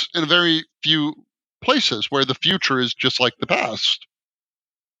works in a very few places where the future is just like the past.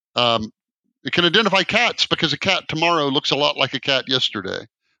 It can identify cats because a cat tomorrow looks a lot like a cat yesterday.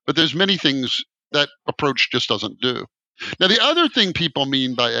 But there's many things that approach just doesn't do. Now, the other thing people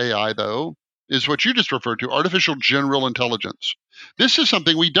mean by AI, though, is what you just referred to, artificial general intelligence. This is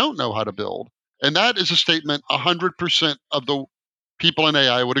something we don't know how to build. And that is a statement 100% of the people in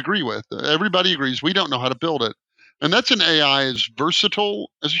AI would agree with. Everybody agrees we don't know how to build it. And that's an AI as versatile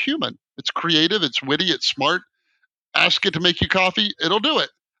as a human. It's creative, it's witty, it's smart. Ask it to make you coffee, it'll do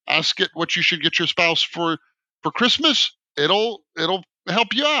it. Ask it what you should get your spouse for Christmas, it'll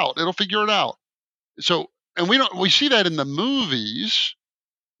help you out. It'll figure it out. So, and we see that in the movies.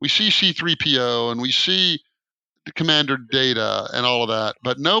 We see C3PO and we see the Commander Data and all of that,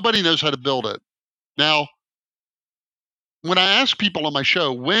 but nobody knows how to build it. Now, when I ask people on my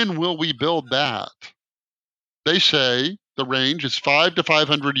show, when will we build that? They say the range is 5 to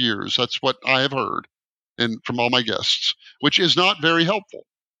 500 years. That's what I have heard from all my guests, which is not very helpful.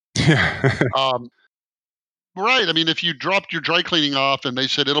 Right. I mean, if you dropped your dry cleaning off and they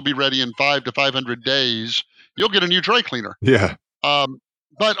said it'll be ready in 5 to 500 days, you'll get a new dry cleaner. Yeah.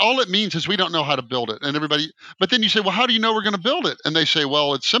 But all it means is we don't know how to build it. And but then you say, well, how do you know we're going to build it? And they say,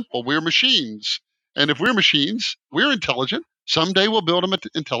 well, it's simple. We're machines. And if we're machines, we're intelligent. Someday we'll build an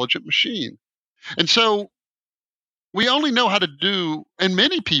intelligent machine. And so we only know how to do, and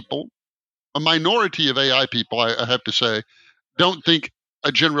many people, a minority of AI people, I have to say, don't think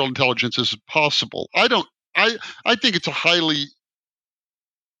a general intelligence is possible. I think it's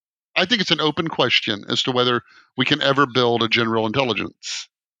an open question as to whether we can ever build a general intelligence.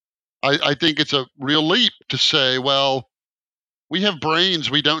 I think it's a real leap to say, well, we have brains,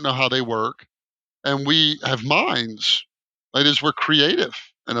 we don't know how they work, and we have minds. That is, we're creative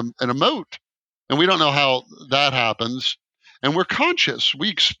and emote, and we don't know how that happens. And we're conscious. We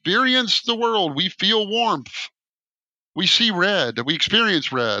experience the world. We feel warmth. We see red. We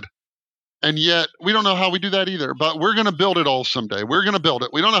experience red. And yet we don't know how we do that either. But we're going to build it all someday. We're going to build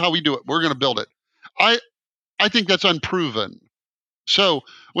it. We don't know how we do it. We're going to build it. I think that's unproven. So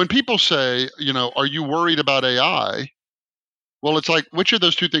when people say, are you worried about AI? Well, it's like, which of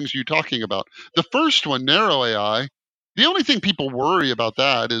those two things are you talking about? The first one, narrow AI, the only thing people worry about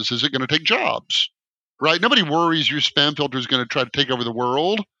that is it going to take jobs? right? Nobody worries your spam filter is going to try to take over the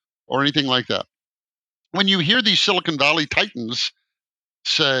world or anything like that. When you hear these Silicon Valley titans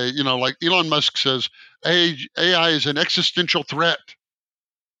say, like Elon Musk says, AI is an existential threat.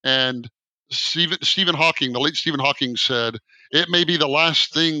 And Stephen Hawking, the late Stephen Hawking said, it may be the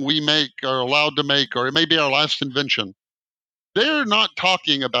last thing we make or allowed to make, or it may be our last invention. They're not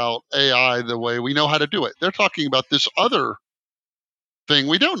talking about AI the way we know how to do it. They're talking about this other thing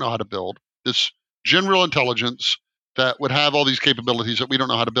we don't know how to build, this general intelligence that would have all these capabilities that we don't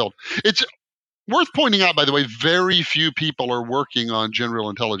know how to build. It's worth pointing out, by the way, very few people are working on general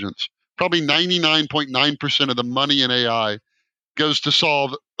intelligence. Probably 99.9% of the money in AI goes to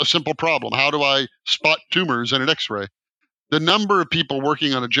solve a simple problem. How do I spot tumors in an X-ray? The number of people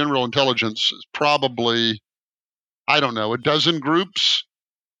working on a general intelligence is probably, I don't know, a dozen groups.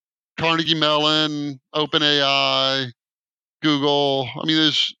 Carnegie Mellon, OpenAI, Google. I mean,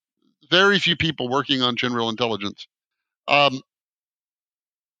 there's very few people working on general intelligence. And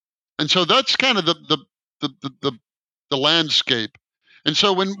so that's kind of the landscape. And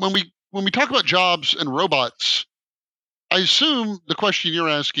so when we talk about jobs and robots, I assume the question you're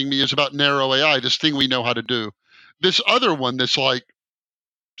asking me is about narrow AI, this thing we know how to do. This other one, this like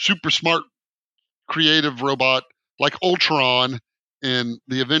super smart, creative robot like Ultron in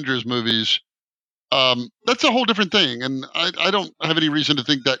the Avengers movies, that's a whole different thing. And I don't have any reason to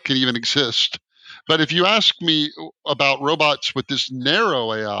think that can even exist. But if you ask me about robots with this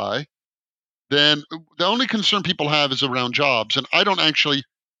narrow AI, then the only concern people have is around jobs. And I don't actually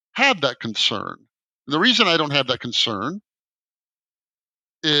have that concern. And the reason I don't have that concern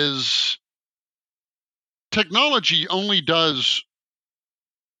is technology only does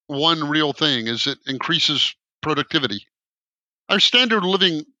one real thing, is it increases productivity. Our standard of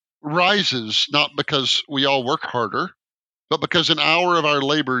living rises not because we all work harder, but because an hour of our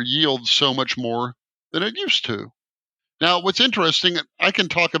labor yields so much more than it used to. Now, what's interesting, I can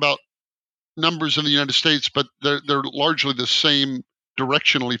talk about numbers in the United States, but they're largely the same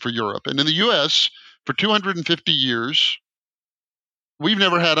directionally for Europe. And in the US, for 250 years, we've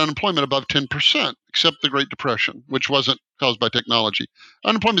never had unemployment above 10%, except the Great Depression, which wasn't caused by technology.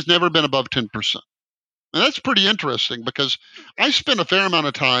 Unemployment's never been above 10%. And that's pretty interesting because I spent a fair amount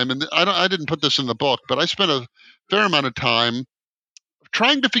of time, and I didn't put this in the book, but I spent a fair amount of time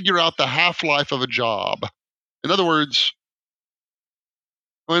trying to figure out the half-life of a job. In other words,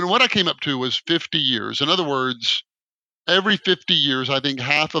 what I came up to was 50 years. In other words, every 50 years, I think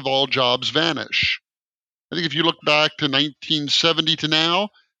half of all jobs vanish. I think if you look back to 1970 to now,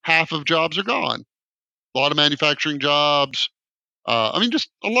 half of jobs are gone. A lot of manufacturing jobs. Just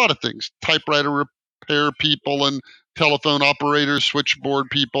a lot of things. Typewriter repair people and telephone operators, switchboard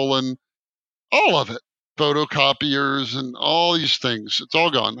people, and all of it. Photocopiers and all these things. It's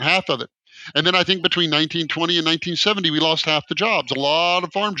all gone, half of it. And then I think between 1920 and 1970, we lost half the jobs. A lot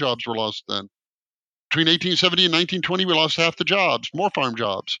of farm jobs were lost then. Between 1870 and 1920, we lost half the jobs, more farm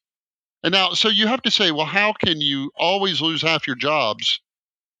jobs. And now, so you have to say, well, how can you always lose half your jobs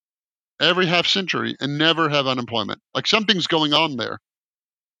every half century and never have unemployment? Like something's going on there.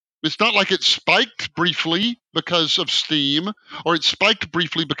 It's not like it spiked briefly because of steam, or it spiked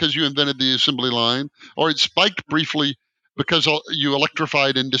briefly because you invented the assembly line, or it spiked briefly because you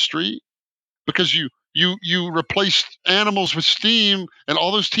electrified industry, because you replaced animals with steam and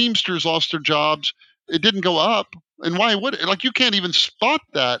all those Teamsters lost their jobs. It didn't go up. And why would it? Like you can't even spot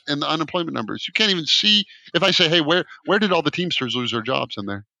that in the unemployment numbers. You can't even see if I say, hey, where did all the Teamsters lose their jobs in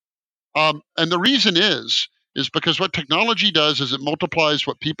there? And the reason is because what technology does is it multiplies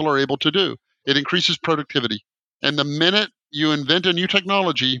what people are able to do. It increases productivity. And the minute you invent a new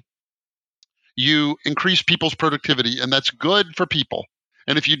technology, you increase people's productivity, and that's good for people.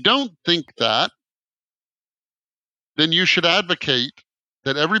 And if you don't think that, then you should advocate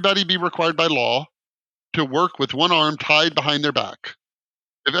that everybody be required by law to work with one arm tied behind their back.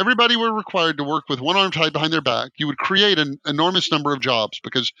 If everybody were required to work with one arm tied behind their back, you would create an enormous number of jobs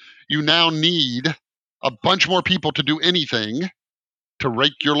because you now need a bunch more people to do anything, to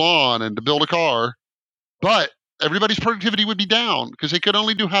rake your lawn and to build a car. But everybody's productivity would be down because they could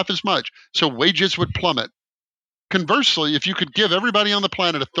only do half as much. So wages would plummet. Conversely, if you could give everybody on the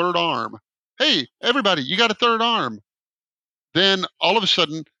planet a third arm, hey, everybody, you got a third arm, then all of a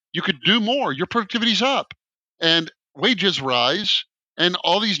sudden you could do more. Your productivity's up and wages rise and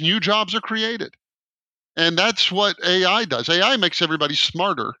all these new jobs are created. And that's what AI does. AI makes everybody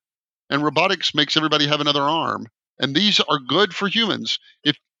smarter and robotics makes everybody have another arm. And these are good for humans.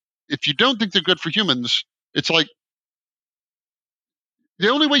 If you don't think they're good for humans, it's like the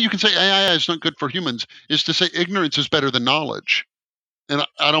only way you can say AI is not good for humans is to say ignorance is better than knowledge. And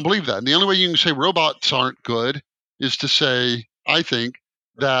I don't believe that. And the only way you can say robots aren't good is to say, I think,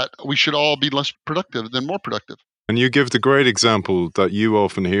 that we should all be less productive than more productive. And you give the great example that you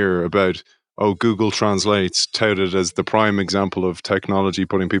often hear about, oh, Google Translate's touted as the prime example of technology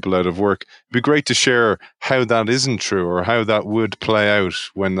putting people out of work. It'd be great to share how that isn't true or how that would play out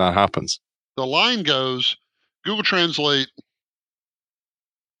when that happens. The line goes, Google Translate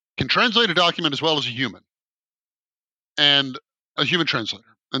can translate a document as well as a human and a human translator.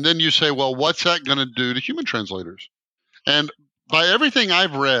 And then you say, well, what's that going to do to human translators? And by everything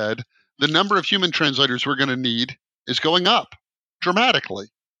I've read, the number of human translators we're going to need is going up dramatically.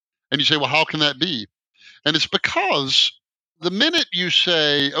 And you say, well, how can that be? And it's because the minute you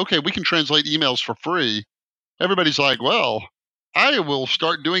say, okay, we can translate emails for free, everybody's like, well, I will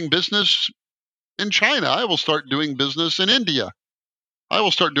start doing business in China. I will start doing business in India. I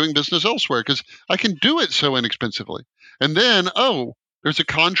will start doing business elsewhere because I can do it so inexpensively. And then, oh, there's a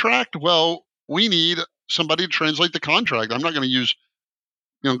contract. Well, we need somebody to translate the contract. I'm not going to use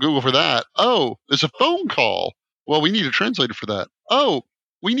Google for that. Oh, there's a phone call. Well, we need a translator for that. Oh,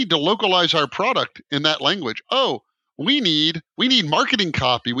 we need to localize our product in that language. Oh, we need marketing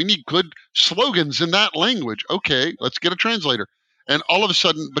copy. We need good slogans in that language. Okay, let's get a translator. And all of a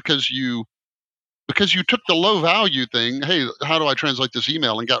sudden, because you took the low value thing, hey, how do I translate this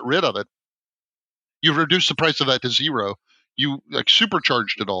email, and got rid of it, you've reduced the price of that to zero. You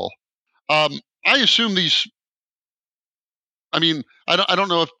supercharged it all. I assume these. I mean, I don't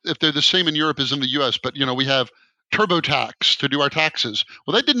know if they're the same in Europe as in the U.S., but we have TurboTax to do our taxes.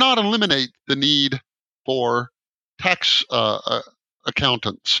 Well, that did not eliminate the need for tax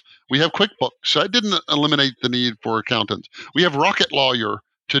accountants. We have QuickBooks. That didn't eliminate the need for accountants. We have Rocket Lawyer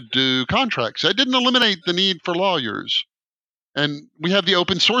to do contracts. That didn't eliminate the need for lawyers. And we have the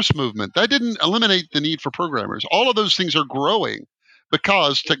open source movement. That didn't eliminate the need for programmers. All of those things are growing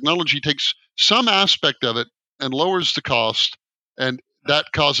because technology takes some aspect of it and lowers the cost, and that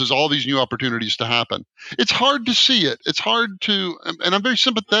causes all these new opportunities to happen. It's hard to see it. It's hard to, and I'm very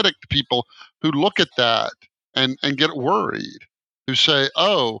sympathetic to people who look at that and get worried, who say,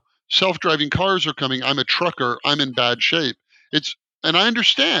 oh, self-driving cars are coming. I'm a trucker. I'm in bad shape. And I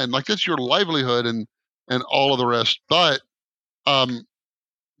understand, like, that's your livelihood and all of the rest. But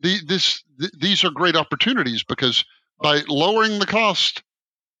these are great opportunities because by lowering the cost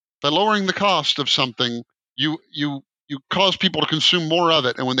of something, you cause people to consume more of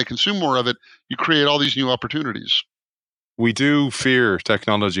it, and when they consume more of it, you create all these new opportunities. We do fear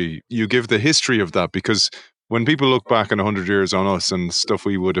technology. You give the history of that because when people look back in 100 years on us and stuff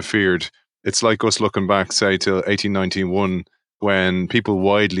we would have feared, it's like us looking back, say, till 1891 when people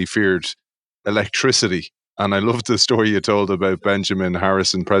widely feared electricity. And I love the story you told about Benjamin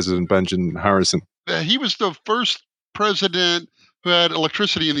Harrison, President Benjamin Harrison. He was the first president who had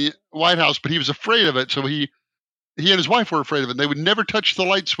electricity in the White House, but he was afraid of it. So he and his wife were afraid of it. They would never touch the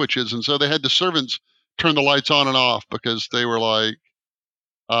light switches. And so they had the servants turn the lights on and off because they were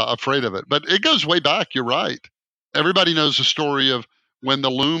afraid of it. But it goes way back. You're right. Everybody knows the story of when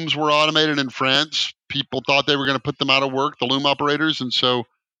the looms were automated in France. People thought they were going to put them out of work, the loom operators. And so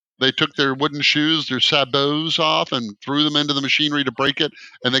they took their wooden shoes, their sabots off, and threw them into the machinery to break it.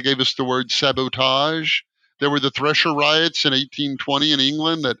 And they gave us the word sabotage. There were the thresher riots in 1820 in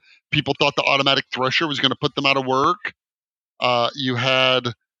England that people thought the automatic thresher was going to put them out of work. You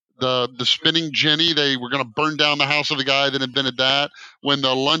had the spinning jenny. They were going to burn down the house of the guy that invented that. When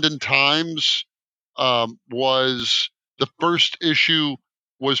the London Times was the first issue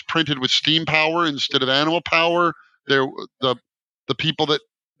was printed with steam power instead of animal power, the people that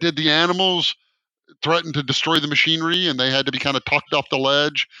did the animals threatened to destroy the machinery, and they had to be kind of talked off the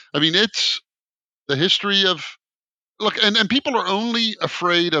ledge. I mean, it's the history of look, and people are only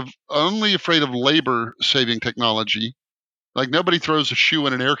afraid of labor saving technology. Like nobody throws a shoe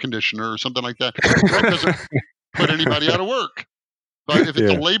in an air conditioner or something like that. That doesn't put anybody out of work. But if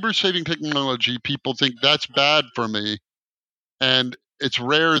it's a labor saving technology, people think that's bad for me. And it's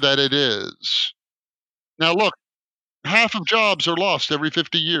rare that it is. Now look, half of jobs are lost every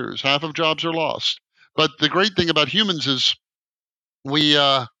 50 years. Half of jobs are lost. But the great thing about humans is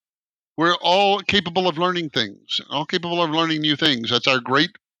we're all capable of learning things, all capable of learning new things. That's our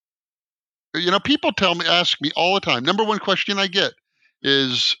great. People ask me all the time. Number one question I get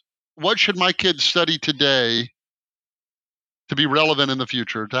is, what should my kids study today to be relevant in the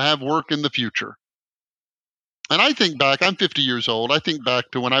future, to have work in the future? And I think back, I'm 50 years old. I think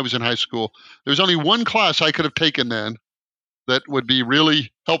back to when I was in high school. There's only one class I could have taken then that would be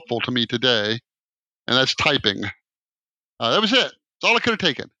really helpful to me today, and that's typing. That was it. That's all I could have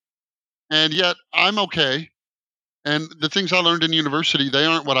taken. And yet I'm okay And the things I learned in university, they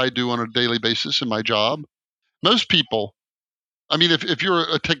aren't what I do on a daily basis in my job. Most people, I mean, if you're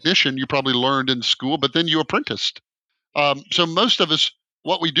a technician, you probably learned in school, but then you apprenticed. So most of us,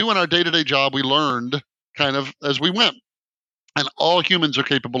 what we do in our day-to-day job, we learned kind of as we went. And all humans are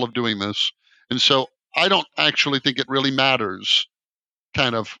capable of doing this. And so I don't actually think it really matters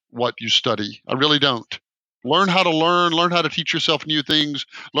kind of what you study. I really don't. Learn how to learn how to teach yourself new things,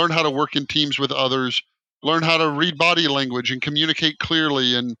 learn how to work in teams with others, learn how to read body language and communicate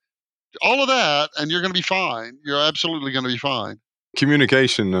clearly and all of that, and you're going to be fine. You're absolutely going to be fine.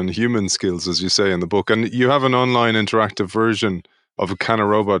 Communication and human skills, as you say in the book. And you have an online interactive version of a Can a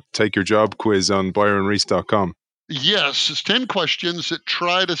Robot Take Your Job quiz on byronreese.com. Yes, it's 10 questions that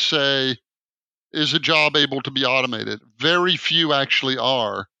try to say, is a job able to be automated? Very few actually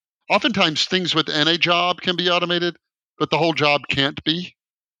are. Oftentimes, things within a job can be automated, but the whole job can't be.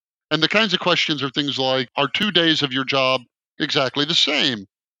 And the kinds of questions are things like, are 2 days of your job exactly the same?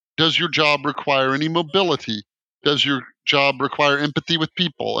 Does your job require any mobility? Does your job require empathy with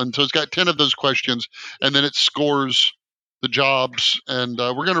people? And so it's got 10 of those questions, and then it scores the jobs. And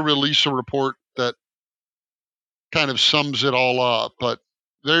we're going to release a report that kind of sums it all up. But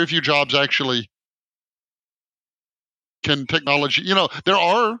very few jobs actually can technology, there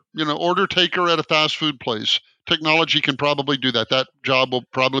are, order taker at a fast food place. Technology can probably do that. That job will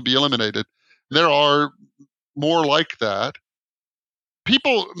probably be eliminated. There are more like that.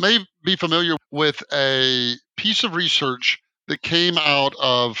 People may be familiar with a piece of research that came out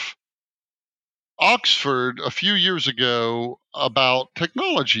of Oxford a few years ago about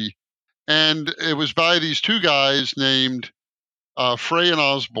technology. And it was by these two guys named Frey and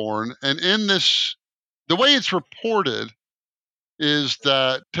Osborne. And in this, the way it's reported is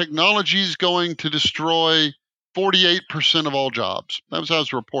that technology is going to destroy 48% of all jobs. That was how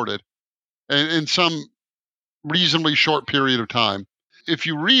it's reported, and in some reasonably short period of time. If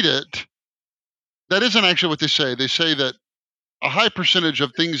you read it, that isn't actually what they say. They say that a high percentage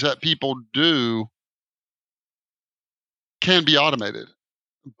of things that people do can be automated,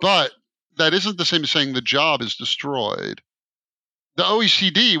 but that isn't the same as saying the job is destroyed. The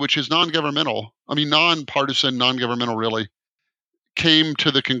OECD, which is nonpartisan, non-governmental really, came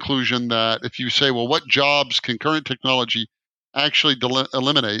to the conclusion that if you say, well, what jobs can current technology actually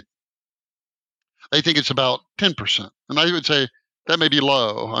eliminate, they think it's about 10%. And I would say that may be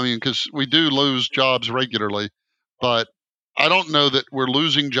low. I mean, because we do lose jobs regularly, but I don't know that we're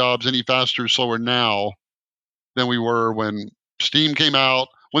losing jobs any faster or slower now than we were when Steam came out,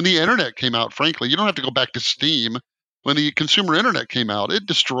 when the internet came out, frankly. You don't have to go back to Steam. When the consumer internet came out, it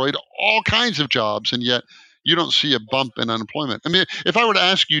destroyed all kinds of jobs, and yet you don't see a bump in unemployment. I mean, if I were to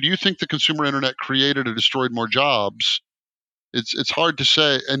ask you, do you think the consumer internet created or destroyed more jobs? It's hard to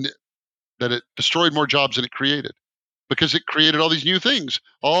say, and that it destroyed more jobs than it created, because it created all these new things.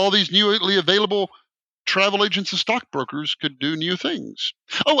 All these newly available travel agents and stockbrokers could do new things.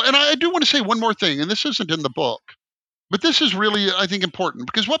 Oh, and I do want to say one more thing, and this isn't in the book, but this is really, I think, important,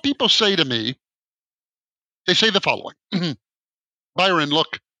 because what people say to me, they say the following: Byron,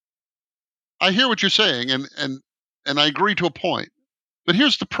 look, I hear what you're saying, and I agree to a point, but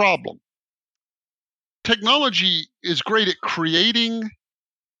here's the problem. Technology is great at creating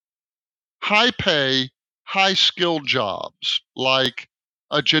high pay, high skilled jobs like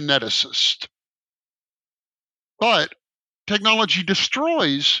a geneticist. But technology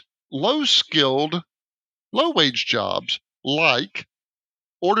destroys low skilled, low wage jobs like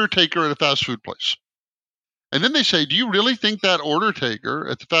order taker at a fast food place. And then they say, do you really think that order taker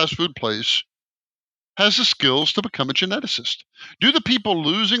at the fast food place has the skills to become a geneticist? Do the people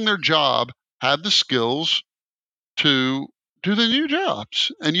losing their job have the skills to do the new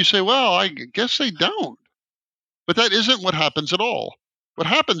jobs? And you say, well, I guess they don't. But that isn't what happens at all. What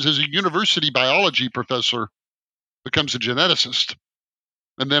happens is a university biology professor becomes a geneticist,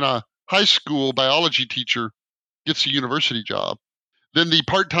 and then a high school biology teacher gets a university job. Then the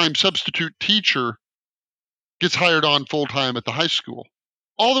part-time substitute teacher gets hired on full-time at the high school,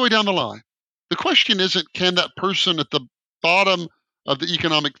 all the way down the line. The question isn't, can that person at the bottom of the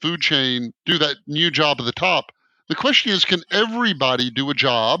economic food chain do that new job at the top? The question is, can everybody do a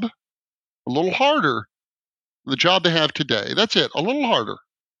job a little harder than the job they have today? That's it, a little harder.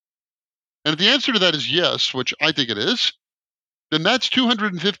 And if the answer to that is yes, which I think it is, then that's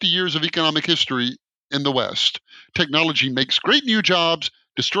 250 years of economic history in the West. Technology makes great new jobs,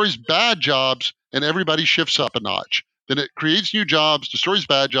 destroys bad jobs, and everybody shifts up a notch. Then it creates new jobs, destroys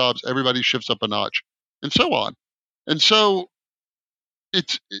bad jobs, everybody shifts up a notch, and so on. And so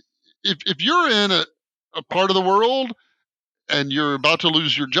it's if you're in a part of the world and you're about to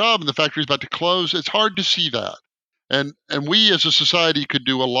lose your job and the factory's about to close, it's hard to see that. And we as a society could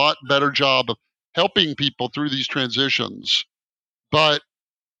do a lot better job of helping people through these transitions. But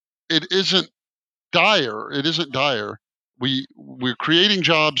it isn't dire. It isn't dire. We're creating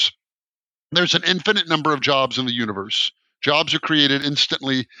jobs. There's an infinite number of jobs in the universe. Jobs are created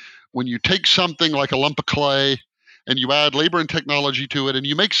instantly when you take something like a lump of clay and you add labor and technology to it and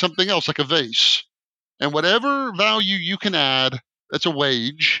you make something else like a vase. And whatever value you can add, that's a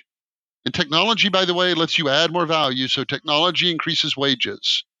wage. And technology, by the way, lets you add more value. So technology increases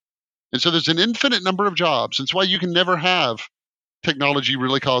wages. And so there's an infinite number of jobs. That's why you can never have technology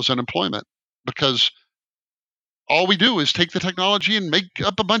really cause unemployment, because all we do is take the technology and make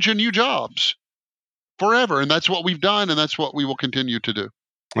up a bunch of new jobs forever. And that's what we've done. And that's what we will continue to do.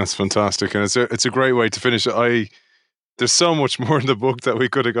 That's fantastic. And it's a great way to finish it. There's so much more in the book that we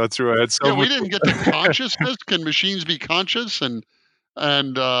could have got through. I had so Yeah, much. we didn't get to consciousness. Can machines be conscious? And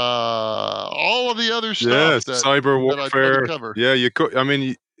all of the other stuff. Yes, that cyber that I tried to warfare. cover. Yeah, you could. I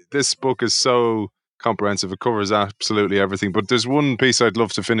mean, this book is so comprehensive. It covers absolutely everything. But there's one piece I'd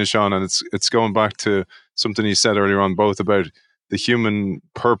love to finish on, and it's going back to something you said earlier on, both about the human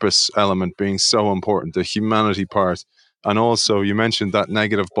purpose element being so important, the humanity part, and also you mentioned that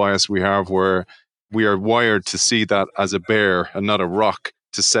negative bias we have, where we are wired to see that as a bear and not a rock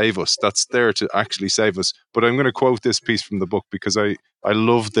to save us. That's there to actually save us. But I'm going to quote this piece from the book because I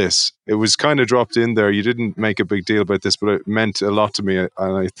love this. It was kind of dropped in there. You didn't make a big deal about this, but it meant a lot to me. And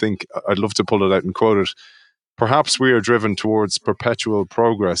I think I'd love to pull it out and quote it. Perhaps we are driven towards perpetual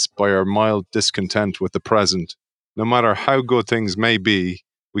progress by our mild discontent with the present. No matter how good things may be,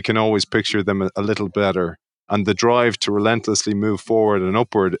 we can always picture them a little better. And the drive to relentlessly move forward and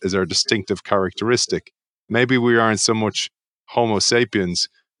upward is our distinctive characteristic. Maybe we aren't so much Homo sapiens,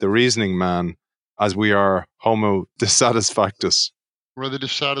 the reasoning man, as we are Homo dissatisfactus. We're the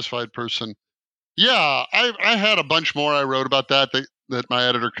dissatisfied person. Yeah, I had a bunch more I wrote about that my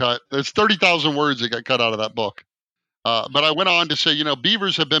editor cut. There's 30,000 words that got cut out of that book. But I went on to say,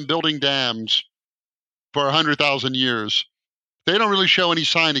 beavers have been building dams for 100,000 years. They don't really show any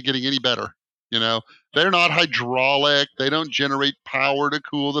sign of getting any better. They're not hydraulic. They don't generate power to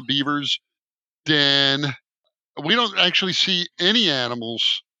cool the beaver's den. We don't actually see any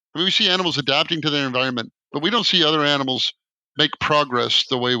animals. I mean, we see animals adapting to their environment, but we don't see other animals make progress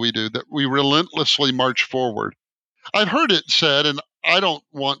the way we do, that we relentlessly march forward. I've heard it said, and I don't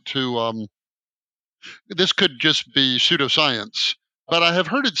want to, this could just be pseudoscience, but I have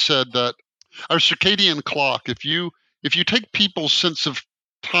heard it said that our circadian clock, if you take people's sense of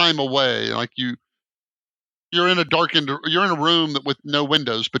time away, like you're in a room with no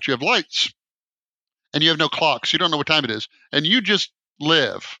windows, but you have lights and you have no clocks. You don't know what time it is. And you just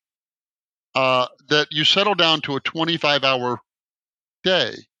live, that you settle down to a 25-hour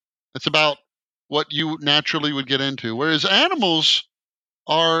day. That's about what you naturally would get into. Whereas animals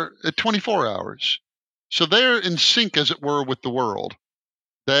are at 24 hours. So they're in sync, as it were, with the world.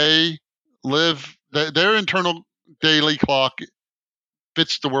 They live, their internal daily clock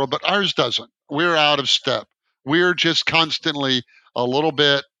fits the world, but ours doesn't. We're out of step. We're just constantly a little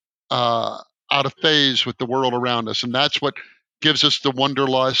bit out of phase with the world around us. And that's what gives us the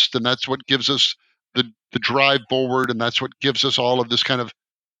wanderlust, and that's what gives us the drive forward, and that's what gives us all of this kind of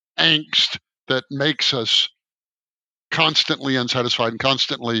angst that makes us constantly unsatisfied and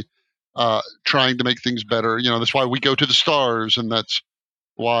constantly trying to make things better. That's why we go to the stars, and that's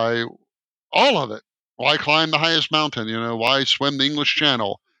why all of it. Why climb the highest mountain? Why swim the English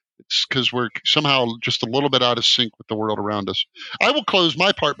Channel? It's because we're somehow just a little bit out of sync with the world around us. I will close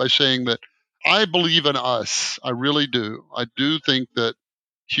my part by saying that I believe in us. I really do. I do think that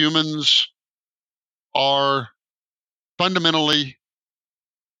humans are fundamentally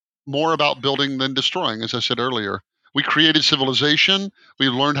more about building than destroying, as I said earlier. We created civilization.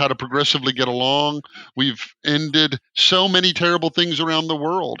 We've learned how to progressively get along. We've ended so many terrible things around the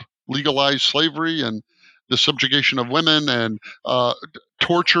world, legalized slavery and the subjugation of women, and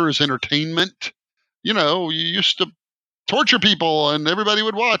torture as entertainment. You used to torture people and everybody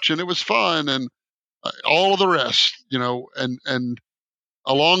would watch and it was fun, and all of the rest, and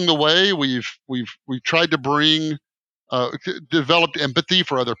along the way we've tried to bring developed empathy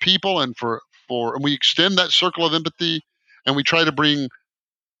for other people, and and we extend that circle of empathy, and we try to bring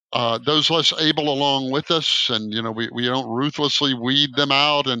those less able along with us, and we don't ruthlessly weed them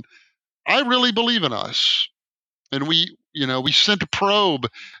out. And I really believe in us. And we sent a probe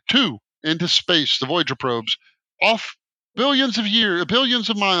into space, the Voyager probes, off billions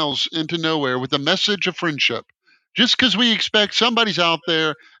of miles into nowhere with a message of friendship, just because we expect somebody's out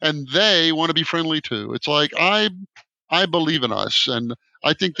there and they want to be friendly too. It's like I believe in us, and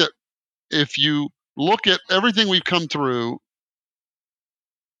I think that if you look at everything we've come through,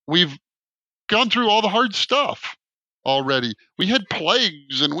 we've gone through all the hard stuff already. We had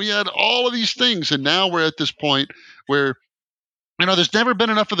plagues and we had all of these things. And now we're at this point where, there's never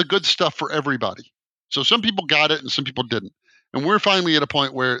been enough of the good stuff for everybody. So some people got it and some people didn't. And we're finally at a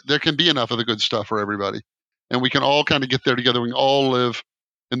point where there can be enough of the good stuff for everybody. And we can all kind of get there together. We can all live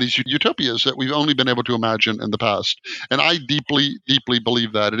in these utopias that we've only been able to imagine in the past. And I deeply, deeply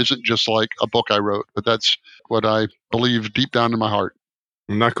believe that. It isn't just like a book I wrote, but that's what I believe deep down in my heart.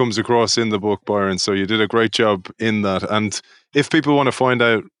 And that comes across in the book, Byron. So you did a great job in that. And if people want to find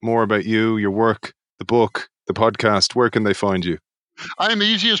out more about you, your work, the book, the podcast, where can they find you? I am the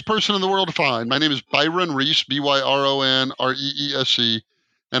easiest person in the world to find. My name is Byron Reese, BYRONREESE.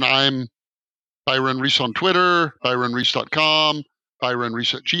 And I'm Byron Reese on Twitter, ByronReese.com, Byron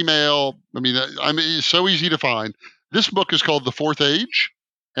Reese at Gmail. It's so easy to find. This book is called The Fourth Age,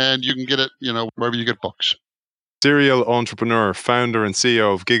 and you can get it, wherever you get books. Serial entrepreneur, founder and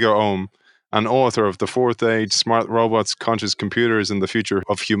CEO of GigaOM, and author of The Fourth Age, Smart Robots, Conscious Computers, and the Future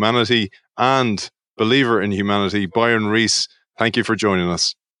of Humanity, and believer in humanity, Byron Reese. Thank you for joining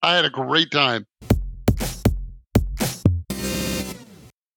us. I had a great time.